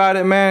think about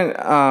it,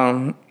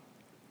 man,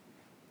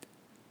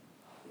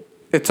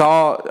 it's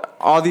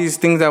all these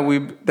things that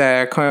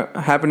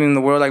are happening in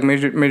the world, like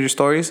major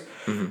stories.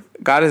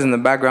 God is in the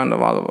background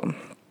of all of them.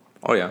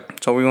 Oh yeah.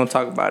 So we're gonna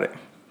talk about it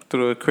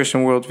through a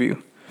Christian worldview.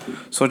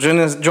 So join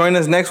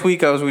us next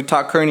week as we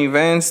talk current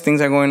events, things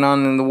that are going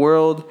on in the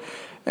world,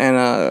 and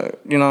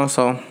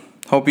so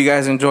hope you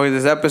guys enjoy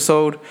this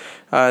episode.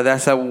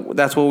 That's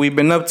what we've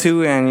been up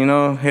to,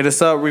 and hit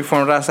us up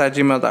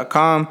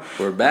reformraza@gmail.com.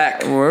 We're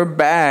back. We're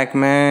back,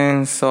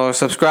 man. So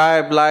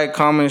subscribe, like,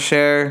 comment,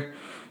 share,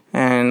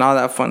 and all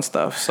that fun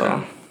stuff.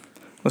 So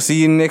we'll see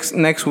you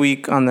next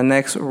week on the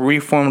next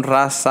Reformed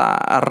Raza.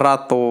 A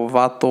rato,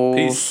 vatos.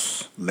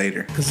 Peace.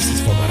 Later. Cause this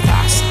is for the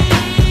raza.